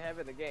that they have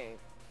in the game,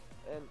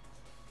 and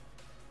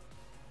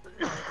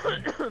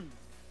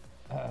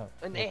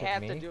and they Look at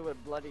have to me. do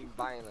with bloody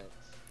violence.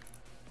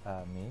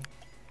 Me.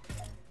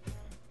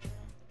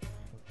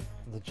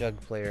 The jug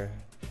player.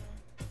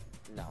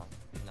 No,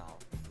 no,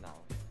 no.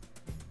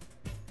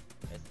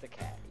 It's the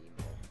cat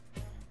emo.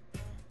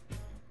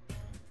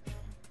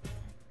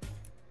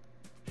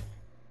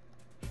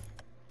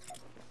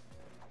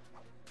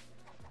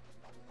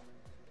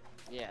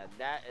 Yeah,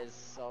 that is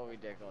so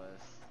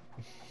ridiculous.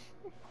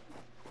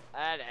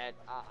 I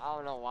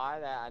don't know why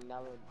that I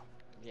never.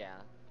 Yeah,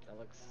 that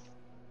looks.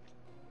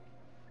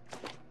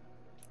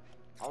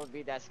 I would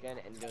beat that skin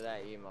and do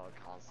that emo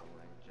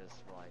constantly,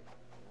 just like,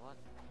 what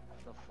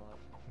the fuck?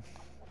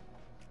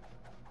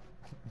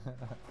 You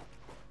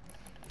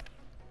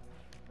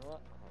know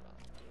what? Hold on.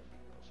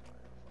 Ghost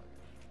Rider, fuck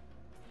it.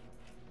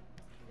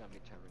 You gotta be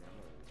Terminator. I'm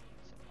gonna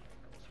lose somebody.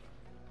 Ghost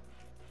Rider.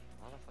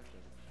 How the fuck does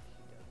he do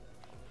that?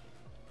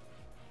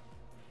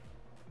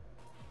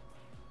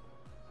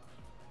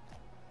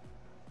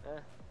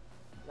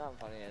 Not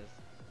funny as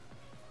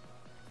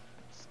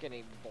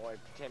skinny boy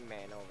Tin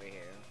Man over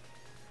here.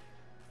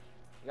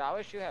 Yeah, I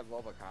wish you had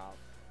Robocop.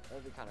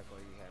 That'd be kind of cool.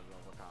 You had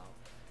Robocop.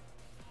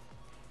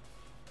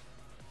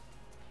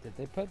 Did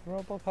they put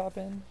RoboCop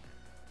in?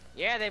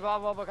 Yeah, they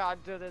brought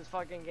Robocop to this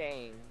fucking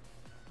game.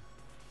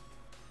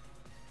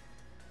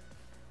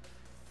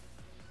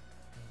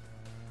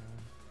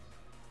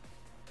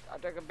 I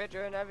took a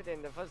picture and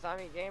everything the first time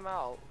he came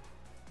out.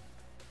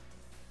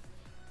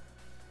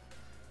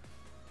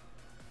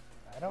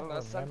 I don't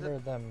Well, that's remember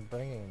something- them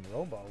bringing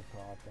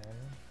RoboCop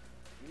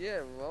in.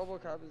 Yeah,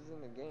 Robocop is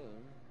in the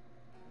game.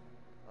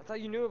 I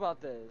thought you knew about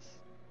this.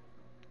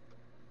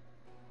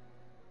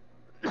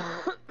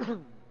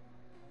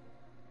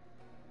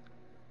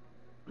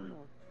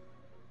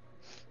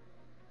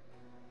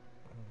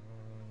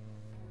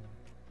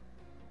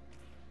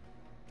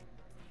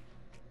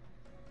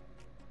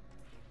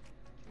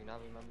 Do you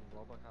not remember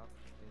Robocop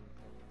being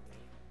in the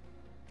game?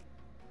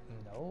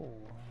 No.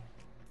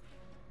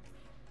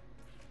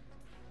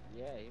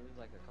 Yeah, he was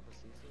like a couple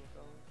seasons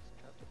ago. It's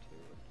chapter 2.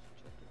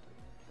 Chapter 2.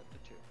 Chapter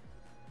 2.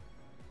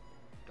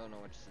 Don't know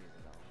which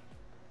season though.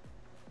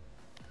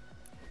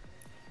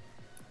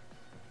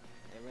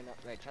 It went up,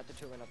 right, chapter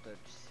 2 went up to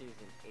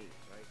season 8,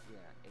 right?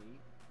 Yeah, 8?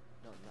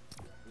 No, not,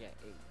 yeah,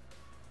 8.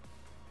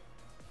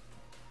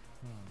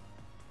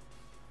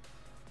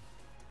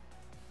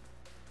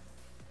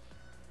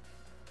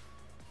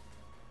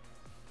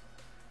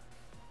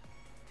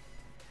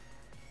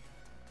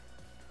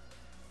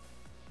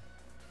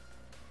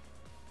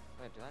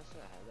 Wait, do I still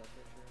have that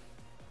picture?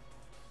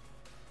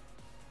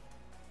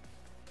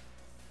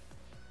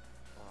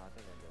 Oh, I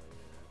think I do.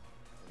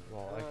 Yeah.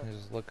 Well, I can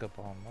just look up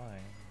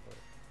online. But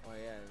Oh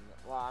yeah,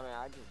 well I mean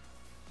I just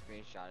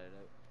screenshotted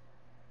it.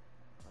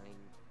 I mean,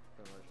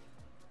 pretty much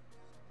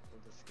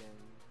with the skin.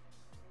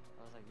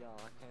 I was like, yo,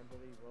 I can't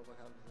believe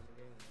Robocop is in the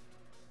game.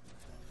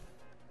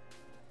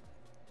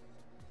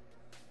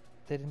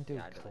 they didn't do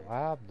Yeah, I a do.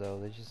 collab though.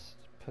 They just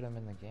put him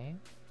in the game.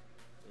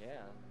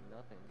 Yeah,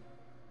 nothing.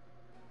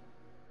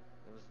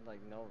 There was like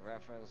no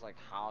reference like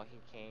how he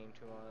came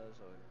to us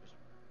or just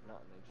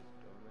nothing. They just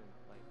threw him in.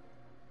 Like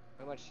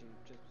pretty much he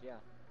just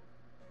yeah.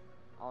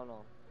 I don't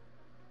know.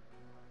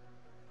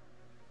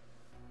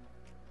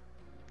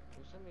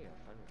 Who sent me a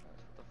friend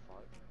request? What the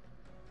fuck?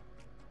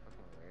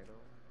 Fucking weirdo.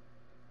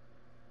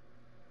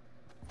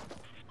 Oh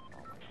my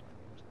god, my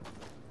name's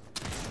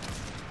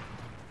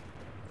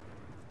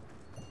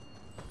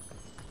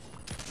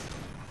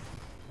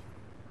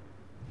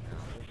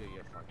you do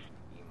your fucking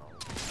emo.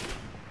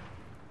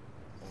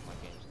 Oh, my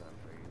game's gonna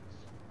freeze.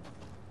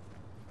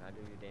 I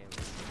do your damn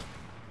emo.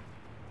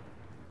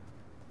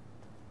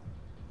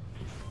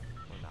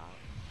 Or not.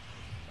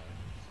 Sorry.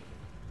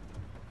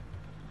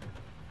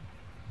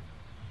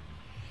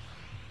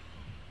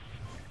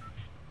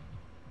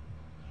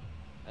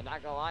 And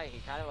not gonna lie, he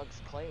kinda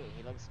looks clean.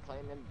 He looks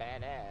clean and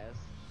badass.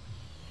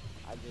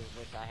 I just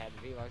wish I had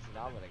V-Bucks and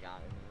I would've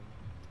gotten him.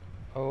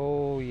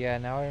 Oh yeah,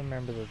 now I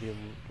remember the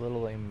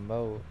little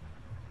emote.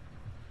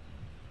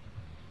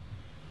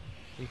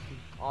 You could,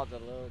 Oh, the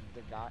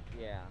guy,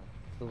 yeah.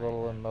 the I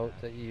little had emote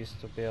that. that you used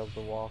to be able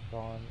to walk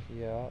on.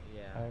 Yeah,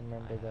 Yeah, I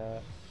remember I had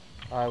that.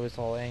 I was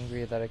all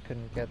angry that I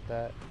couldn't get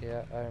that.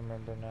 Yeah, I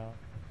remember now.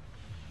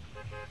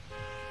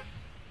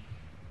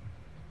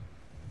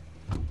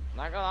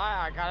 Not gonna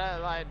lie, I kinda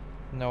like,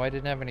 No, I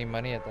didn't have any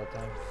money at that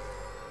time.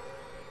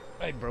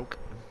 I broke.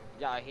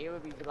 yeah, he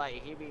would be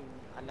like, he'd be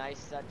a nice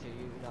set to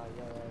you know,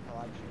 your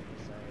collection,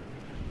 so.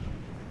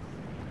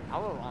 I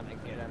would want to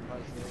get him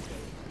personally,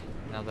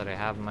 'cause Now that I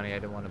have money, I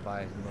don't want to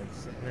buy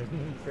most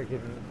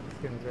freaking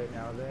skins right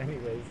now.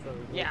 Anyways, so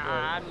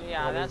Yeah,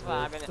 what is that's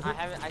why this?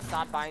 I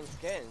stopped buying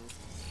skins.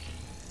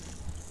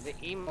 The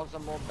emotes are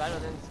more better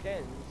than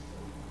skins.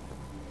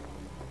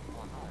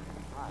 Oh,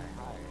 hi,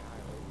 where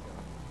you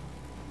going?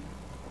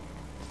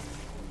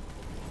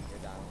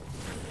 You're down.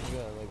 You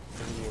got like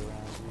 3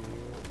 around you.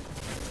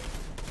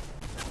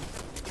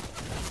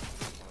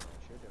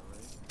 What you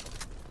doing?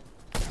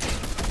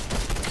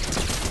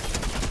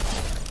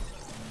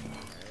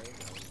 There you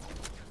go.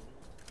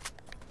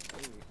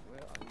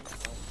 Where are you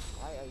running?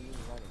 Why are you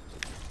running?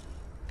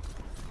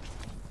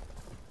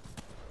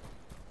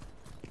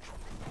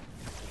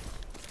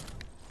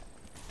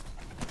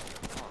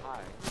 Oh,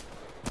 hi.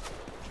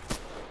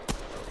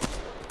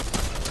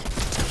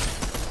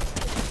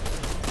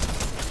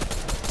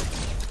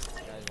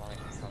 You guys want to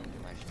come to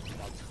my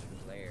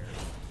substitute lair?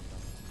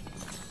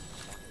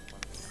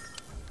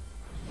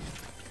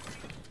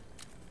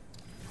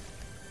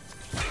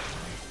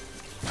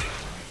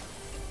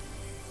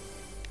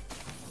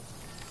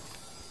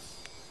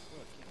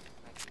 Look,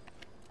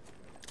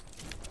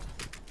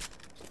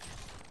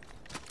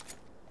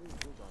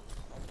 ooh, guns.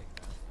 I'll take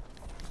that.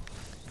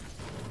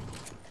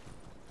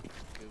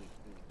 Ooh.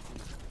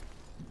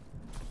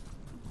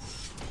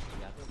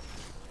 Yeah, I think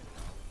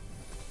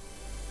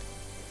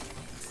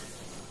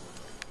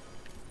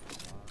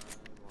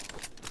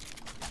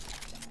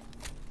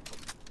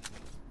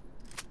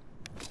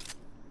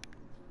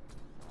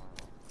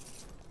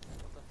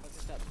what the fuck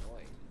is that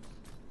noise?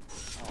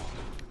 Oh,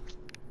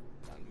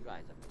 no, you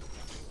guys have been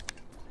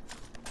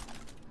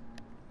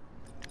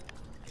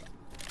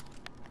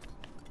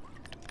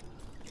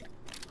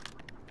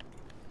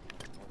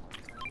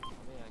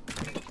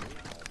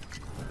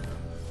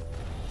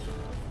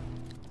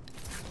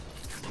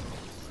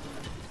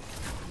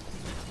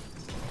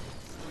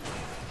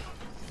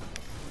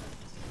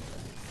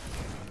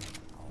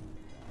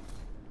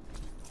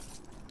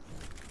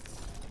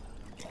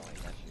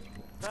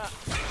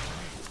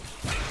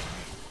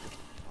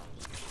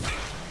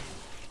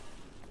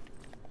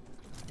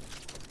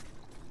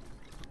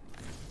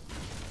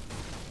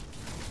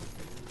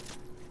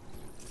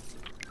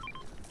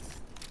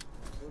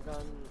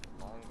gun,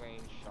 long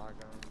range,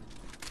 shotgun,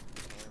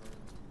 cannon,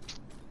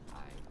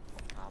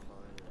 combo,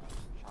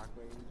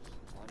 shockwaves,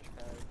 launch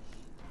pads.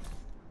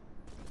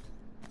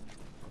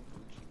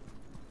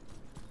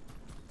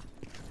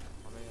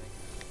 I mean, like,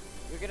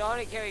 you can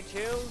only carry 2?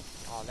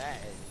 Oh, that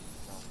is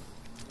something.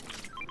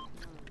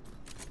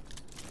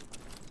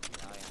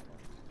 Oh, yeah,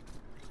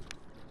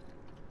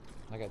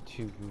 I got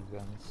 2 goo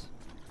guns.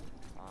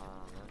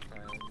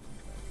 okay.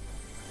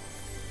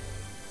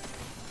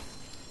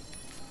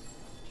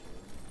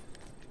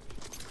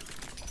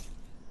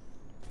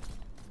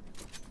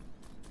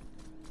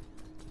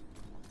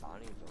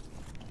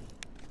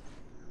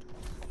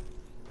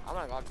 I'm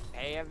gonna go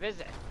pay a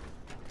visit.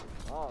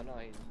 Oh no,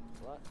 he's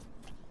what?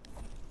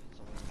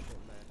 Someone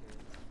shooting back here.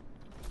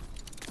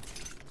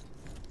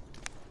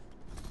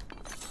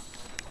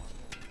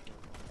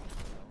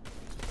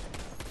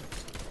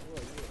 Who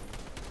are you?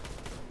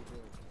 What are you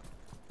doing?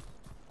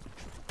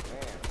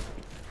 Where?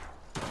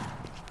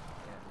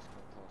 Yeah, just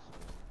come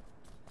closer.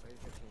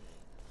 Where's your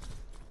teammate?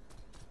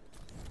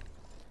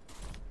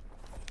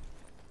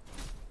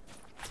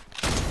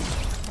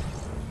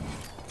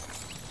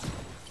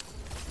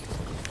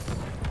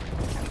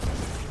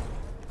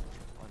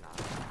 Oh no.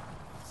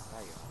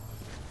 There you go.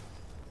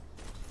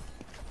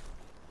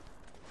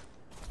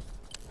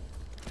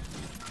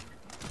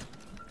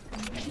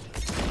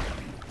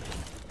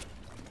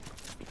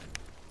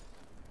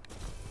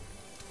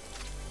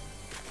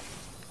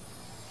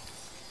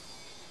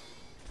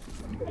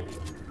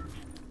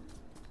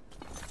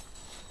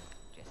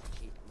 Just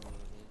keep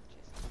moving,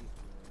 just keep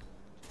moving, just keep moving.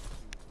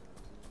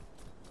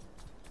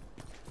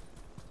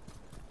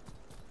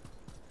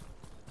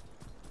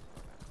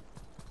 Okay.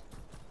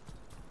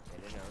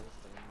 Didn't notice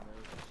the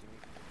emergency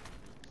repairs.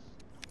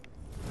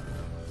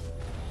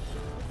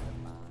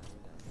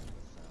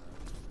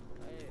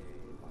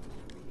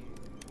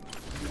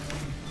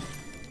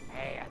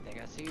 Hey, I think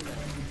I see them.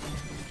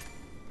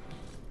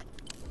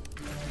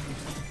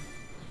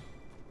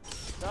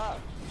 What's up?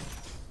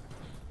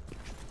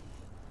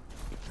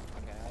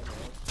 Okay, I know.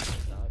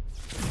 What's up?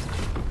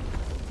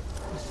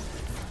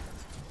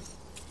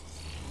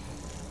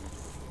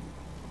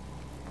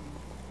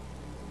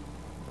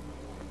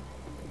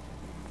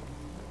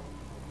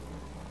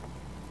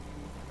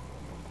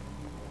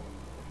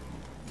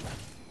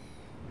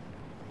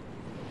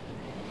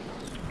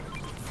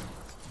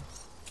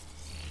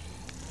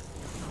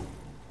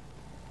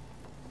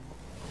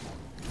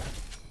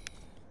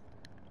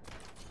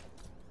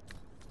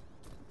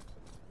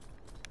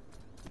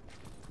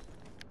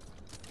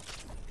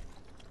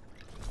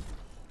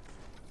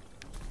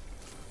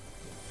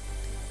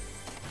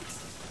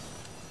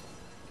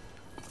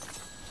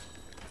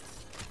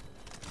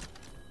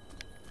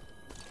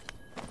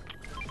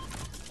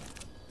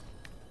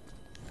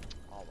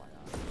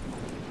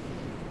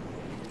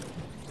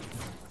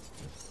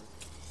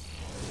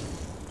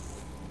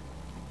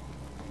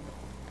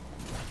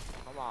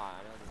 on,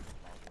 I know this is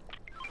fucking...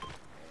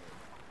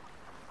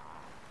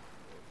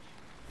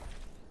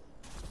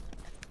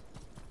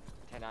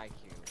 10 IQ.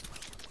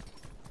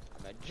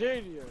 I'm a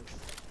genius!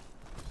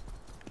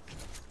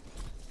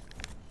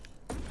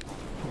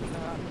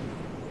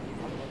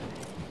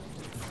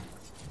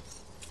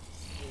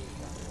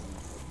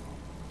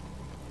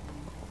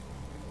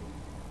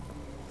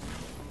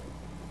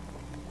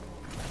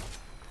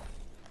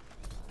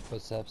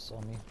 Footsteps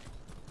on me.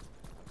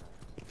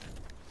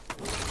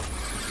 Where'd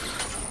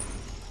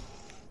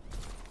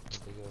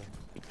they go?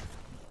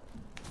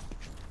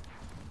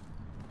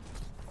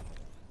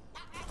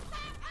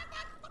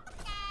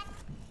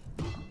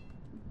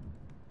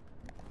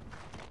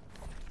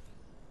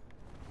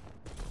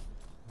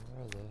 Where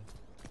are they?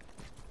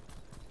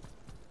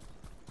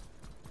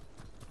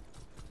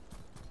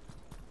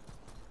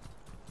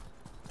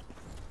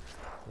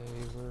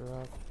 They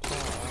were up top.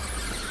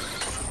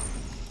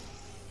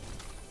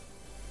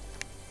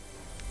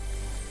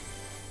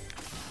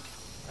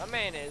 That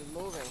man is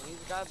moving. He's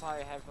got to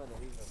probably head for the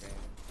Reaper van.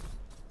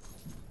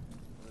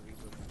 The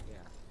Reaper,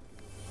 yeah.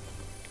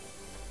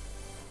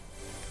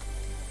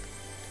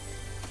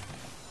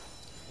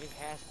 He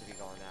has to be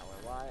going that way.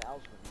 Why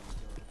else would he be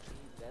doing it?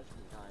 That's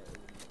not.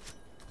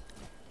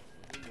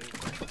 He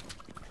moving.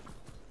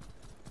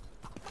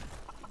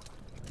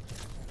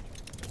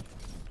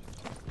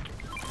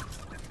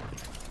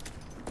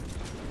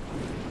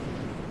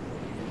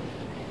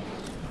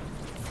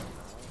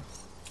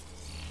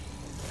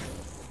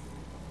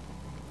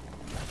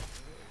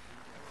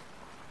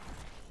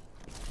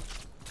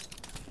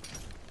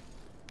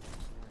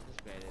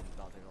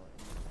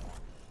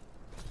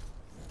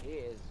 He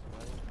is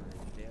running for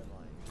his damn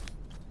life.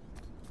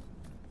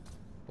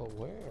 But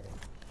where?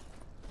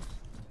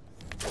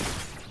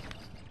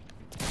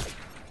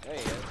 There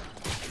he is.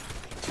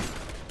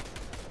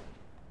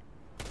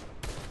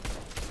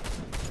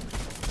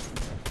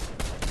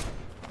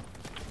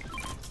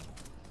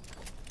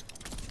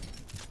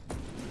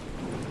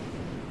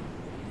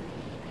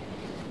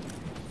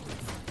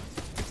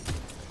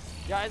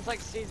 Yeah, it's like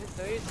season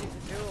 3,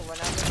 season 2,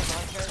 whenever the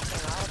monsters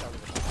come out,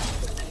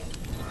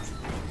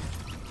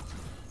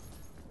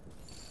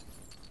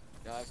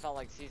 yeah, I felt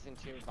like season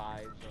 2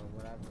 vibes or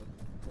whatever,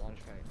 launch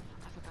pad.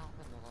 I forgot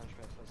when the launch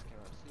pad first came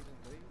out, season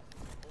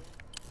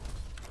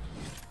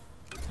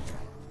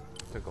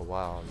 3? Took a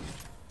while.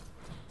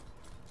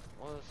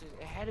 Well,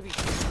 it had to be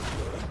season 2.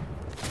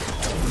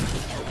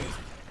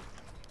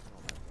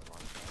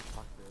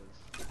 Fuck this.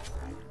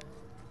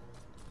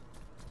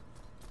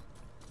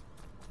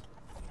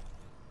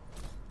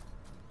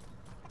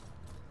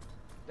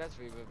 That's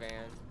Reaper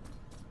van.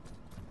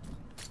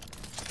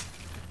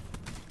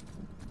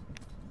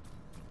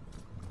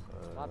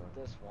 Not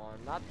this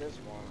one. Not this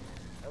one.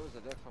 That was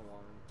a different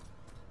one.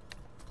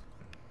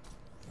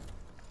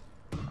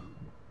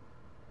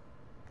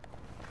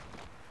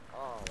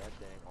 Oh, that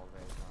dang old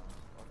man.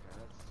 Okay,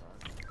 that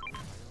sucks.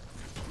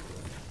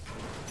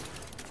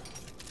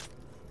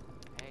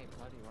 Hey,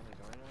 buddy, you wanna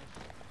join us?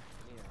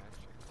 Yeah,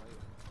 extra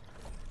plate.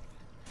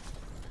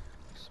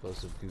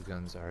 Explosive goo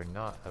guns are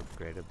not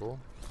upgradable.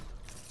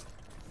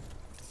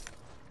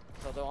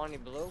 So they're only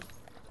blue?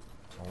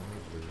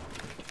 Only blue.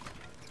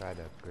 Try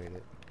to upgrade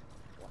it.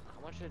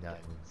 How much did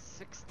Nothing.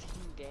 16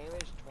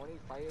 damage, 20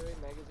 fire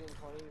rate, magazine,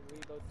 20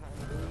 reload time,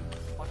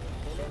 fucking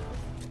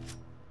minutes?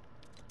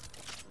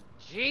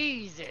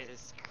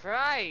 Jesus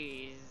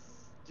Christ!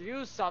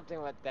 Do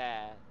something with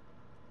that.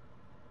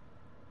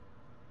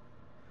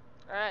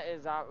 That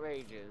is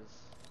outrageous.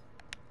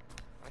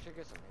 I should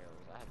get some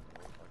heals. I have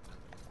no fucking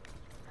perfect.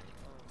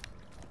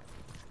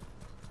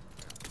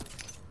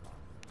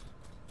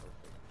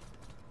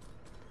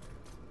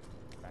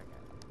 Back at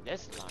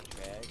this launch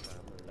pad.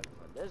 We're looking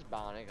for this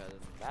bounty because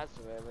that's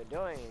what we're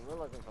doing. We're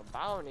looking for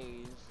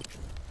bounties.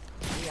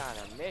 We on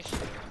a mission.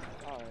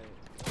 Alright.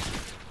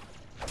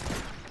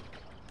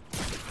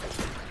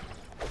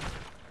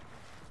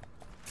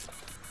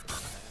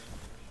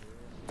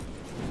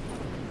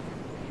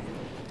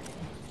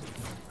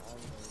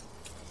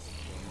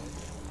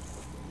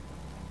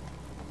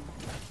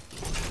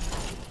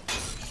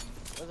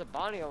 There's a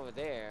bounty over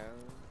there.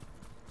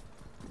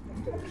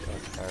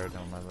 Fired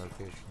on my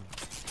location.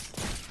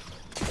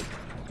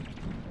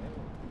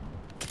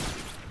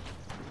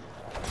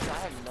 I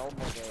have no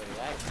mobility.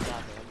 I have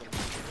nothing. I'm gonna be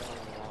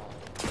running around.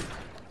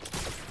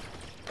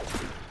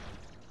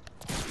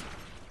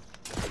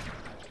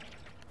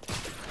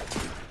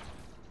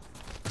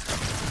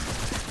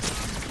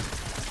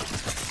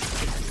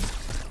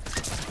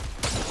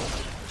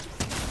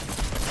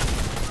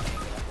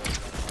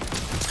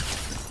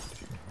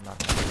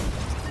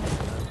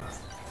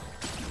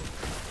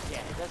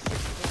 Yeah, that's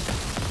just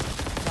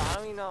so I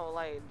don't even know,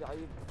 like, are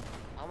you,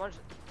 how much,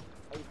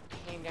 are you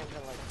came down to,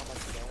 like, how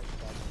much damage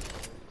that is?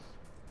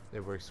 It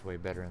works way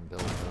better in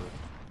build mode.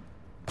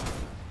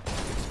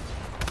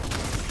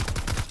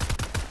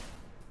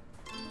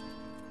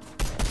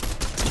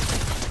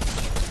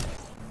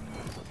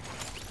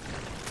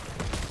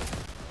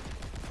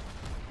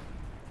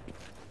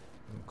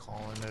 I'm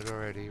calling it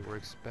already.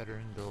 Works better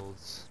in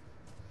builds.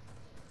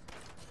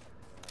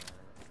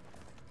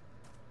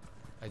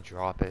 I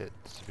drop it,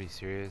 to be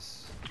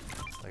serious.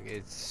 Like,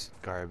 it's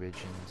garbage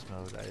in this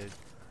mode. I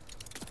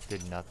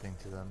did nothing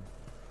to them.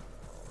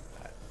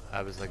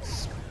 I was like,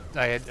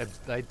 I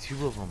had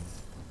two of them.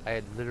 I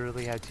had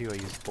literally had two. I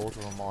used both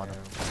of them on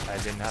him. I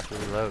didn't have to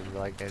reload.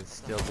 Like, I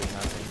still did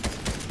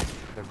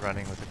nothing. They're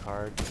running with the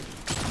card.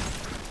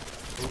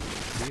 Ooh,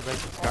 see, like,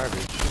 it's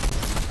garbage.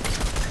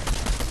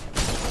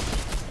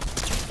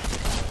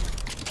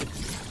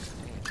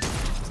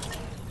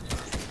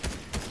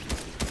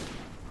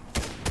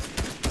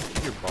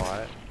 Your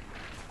bot.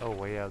 Oh,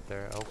 way out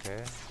there.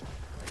 Okay.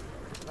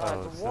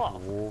 Oh, it's a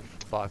wolf.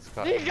 Fox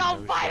got You go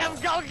no fight him!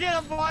 shot. Go get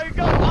him, boy!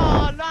 Go!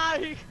 Oh,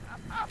 nice!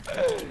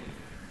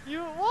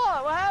 You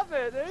what? What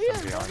happened? There he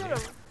is! Go Somebody get on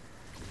him!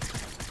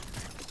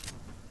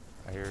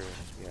 I hear,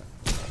 yeah.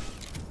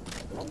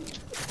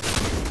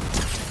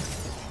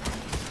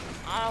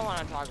 I don't want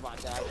to talk about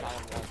that. I shot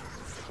him once.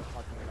 It's a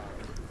fucking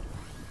garbage.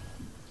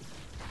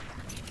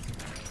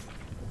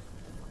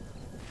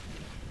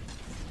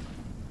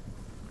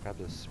 Grab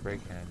this spray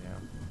can, yeah.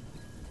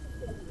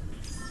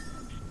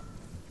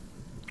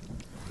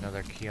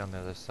 Another key on the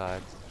other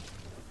side.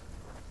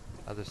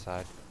 Other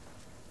side.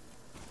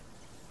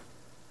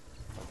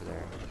 Over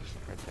there.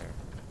 Right there.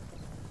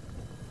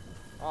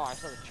 Oh, I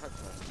saw the truck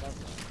first. That's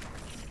it.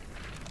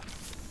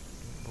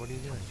 What are you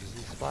doing? Just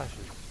these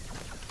splashes.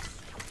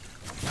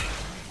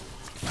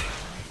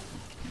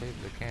 Save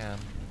the can.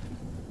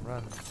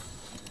 Run.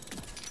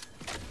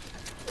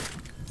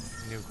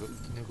 New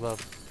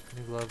glove.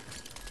 New glove.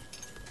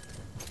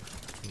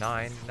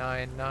 9,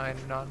 9,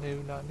 9. Not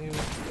new, not new.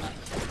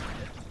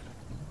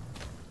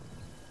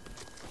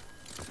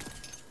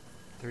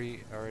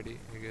 3 already.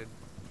 You're good.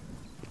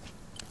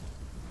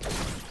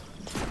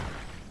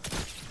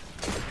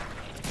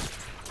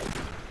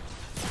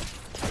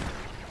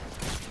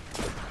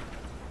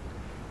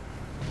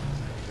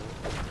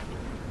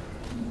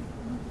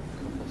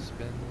 Couple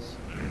spins.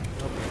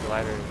 Hope the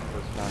glider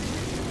goes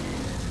faster.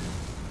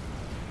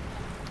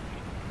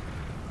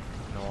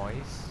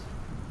 Noise.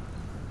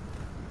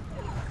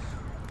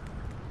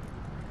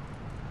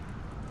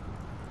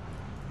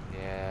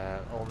 Yeah,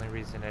 only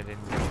reason I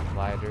didn't get the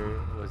glider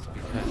was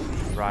because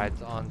it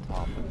rides on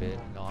top of it,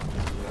 not on it.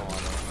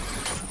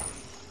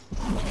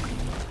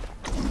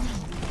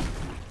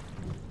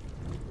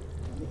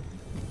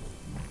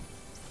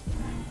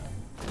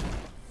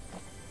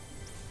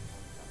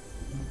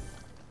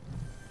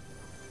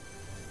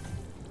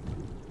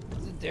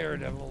 It's a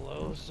Daredevil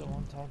though, so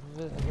on top of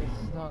it, I guess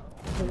it's not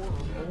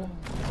horrible.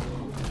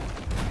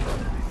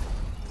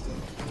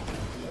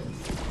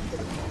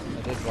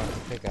 I did want to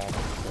pick at it,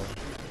 so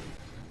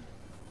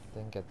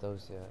didn't get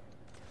those yet.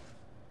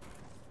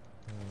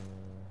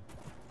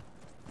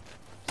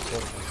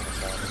 Still thinking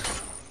about it.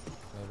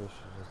 Maybe I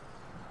should just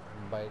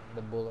bite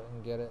the bullet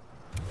and get it.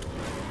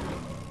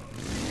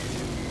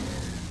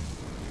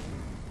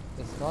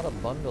 It's not a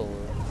bundle,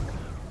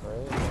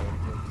 right?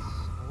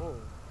 Like Oh.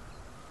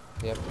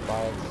 you have to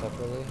buy it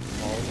separately,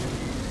 all of them.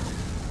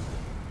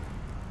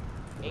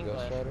 For the English.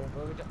 Ghost Rider?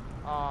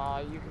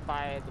 You can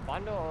buy the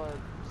bundle or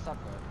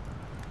separate.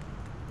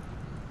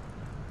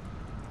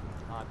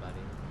 Hi,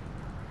 buddy.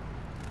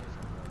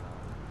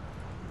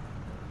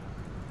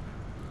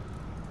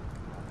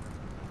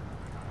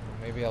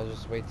 Maybe I'll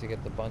just wait to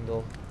get the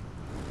bundle.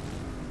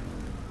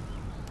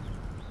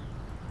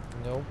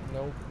 Nope,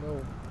 nope,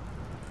 nope.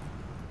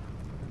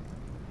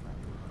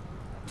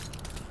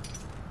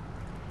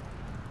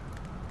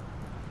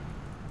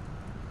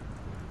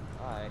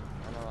 Alright,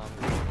 I know I'm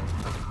going.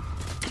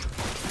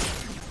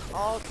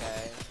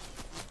 Okay.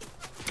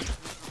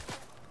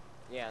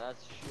 Yeah,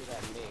 let's shoot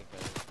at me,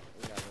 cause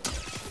we got it.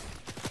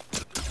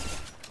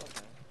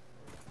 Okay.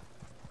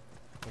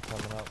 They're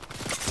coming up.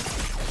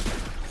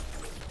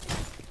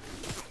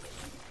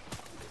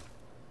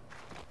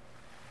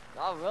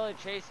 Not really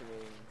chasing me.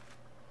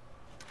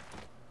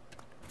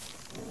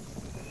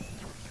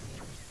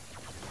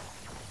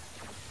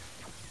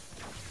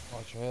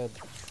 Watch your head.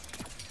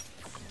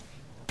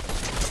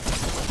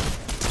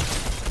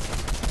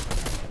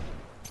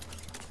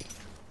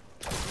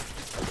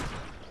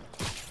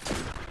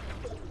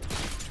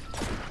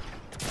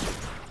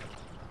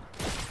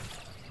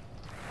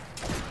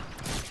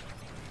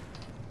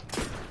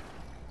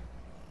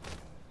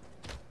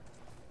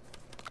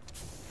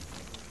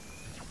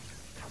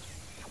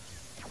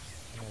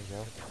 There you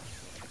go.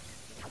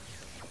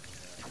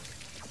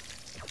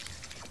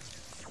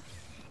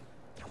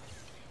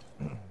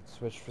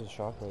 Switch for the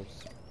shockwaves.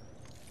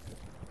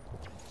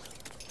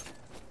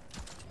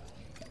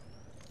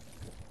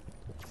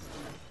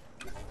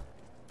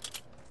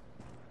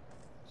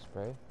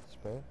 Spray,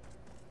 spray.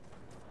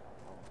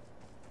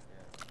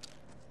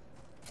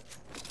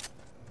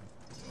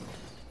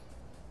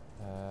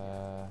 I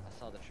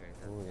saw the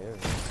trigger. Ooh, there we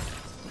go.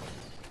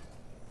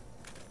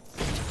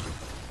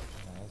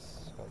 Nice,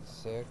 got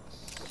 6.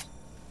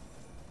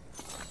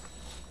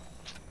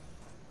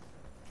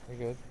 You're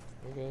good,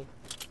 you're good.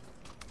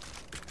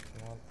 You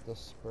want the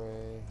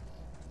spray.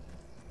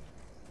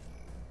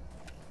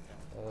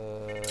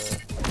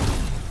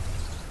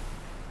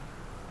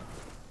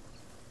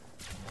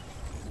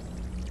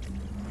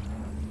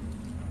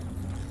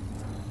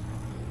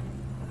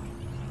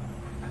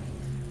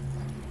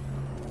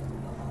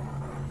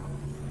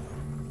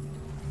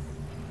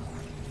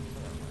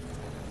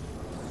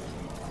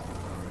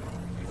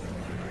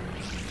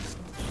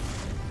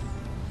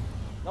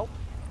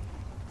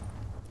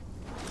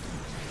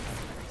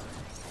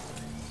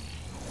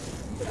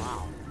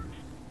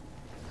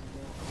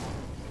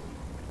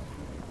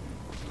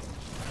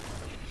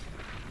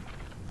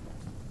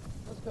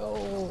 go.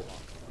 You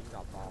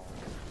got balls.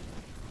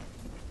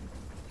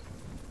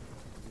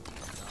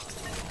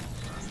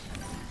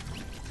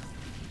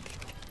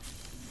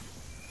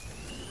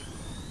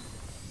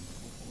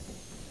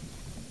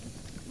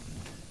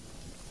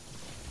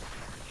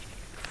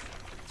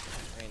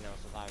 Ain't no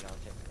survive, no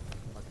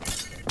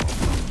take.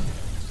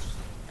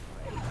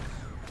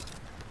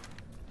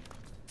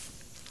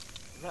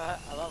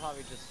 I love how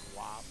we just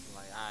swap.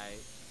 Like, I.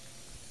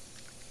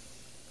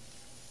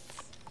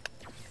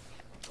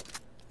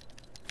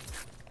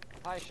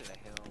 Probably should have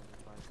healed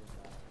before I did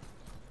that.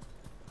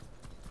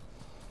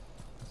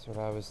 That's what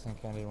I was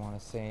thinking. I didn't want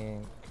to say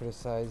and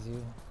criticize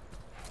you.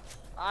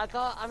 I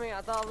thought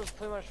it was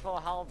pretty much full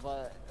health,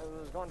 but it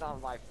was going down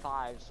by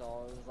 5,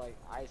 so it was like,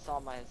 I saw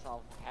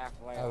myself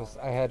halfway.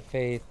 I had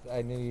faith.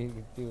 I knew you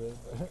could do it.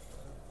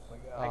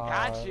 I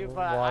got you,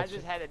 but I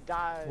just had to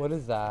die. What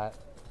is that?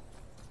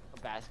 A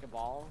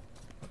basketball?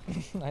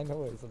 I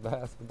know it's a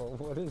basketball.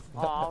 What is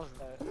that? Oh,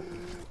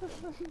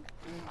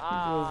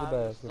 I was It is a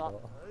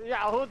basketball.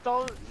 Yeah, who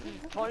throws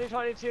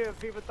 2022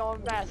 people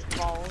throwing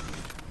basketballs?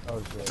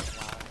 Oh shit.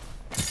 Wow.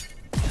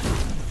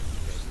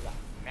 You got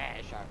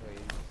mad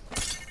shockwaves.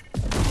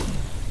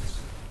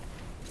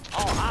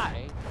 Oh,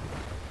 hi.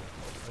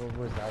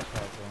 Where's that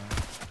shot going?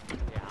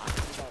 Yeah,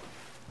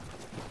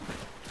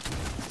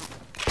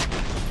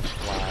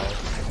 Wow.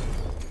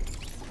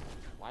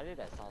 why did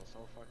that sound so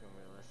fucking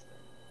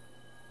realistic?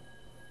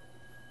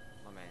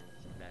 My man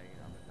is bagging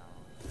up and down.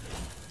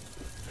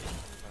 What are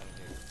you trying to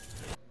do?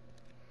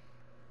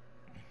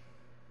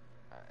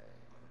 Alright,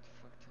 what the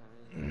fuck time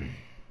is it?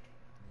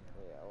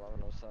 Yeah,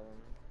 11:07.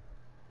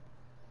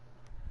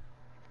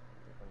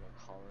 I'm gonna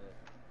call it.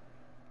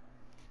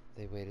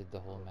 They waited the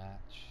whole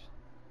match.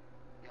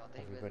 Yo,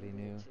 they Everybody really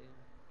knew. need to.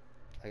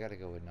 I gotta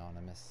go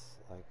anonymous.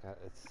 Like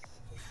it's.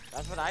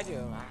 That's what I do.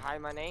 I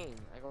hide my name.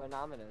 I go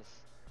anonymous.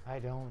 I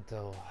don't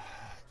though.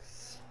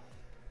 'Cause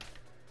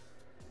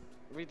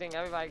We think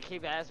everybody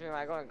keep asking me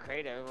when I go in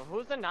creative.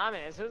 Who's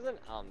anonymous?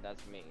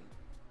 That's me.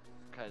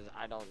 Cause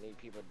I don't need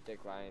people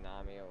dick riding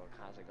on me or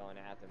constantly going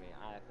after me.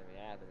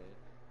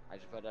 I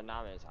just put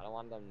anonymous. I don't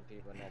want them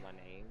people to know my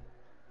name.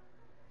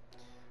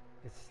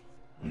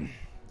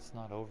 it's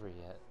not over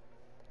yet.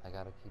 I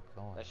gotta keep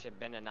going. That shit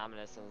been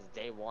anonymous since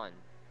day 1.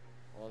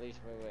 Well, at least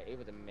we were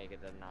able to make it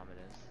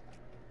anonymous.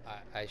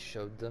 I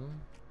showed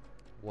them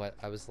what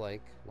I was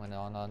like when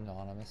on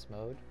anonymous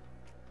mode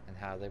and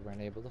how they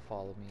weren't able to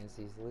follow me as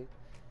easily.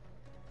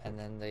 And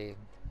then they've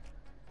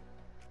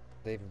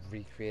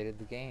recreated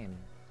the game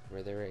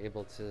where they were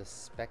able to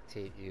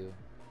spectate you.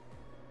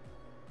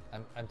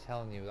 I'm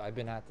telling you, I've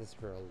been at this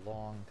for a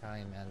long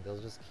time, and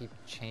they'll just keep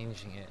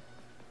changing it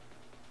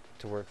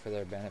to work for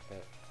their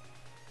benefit.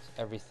 So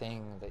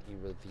everything that you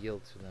reveal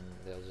to them,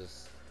 they'll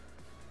just,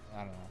 I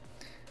don't know.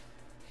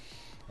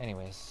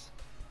 Anyways,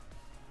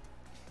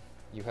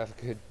 you have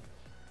good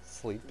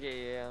sleep.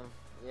 Yeah.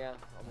 I'm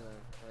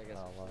gonna get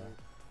some sleep.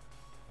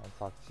 I'll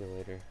talk to you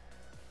later.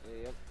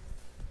 Yep.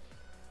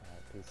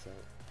 Alright, peace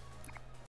out.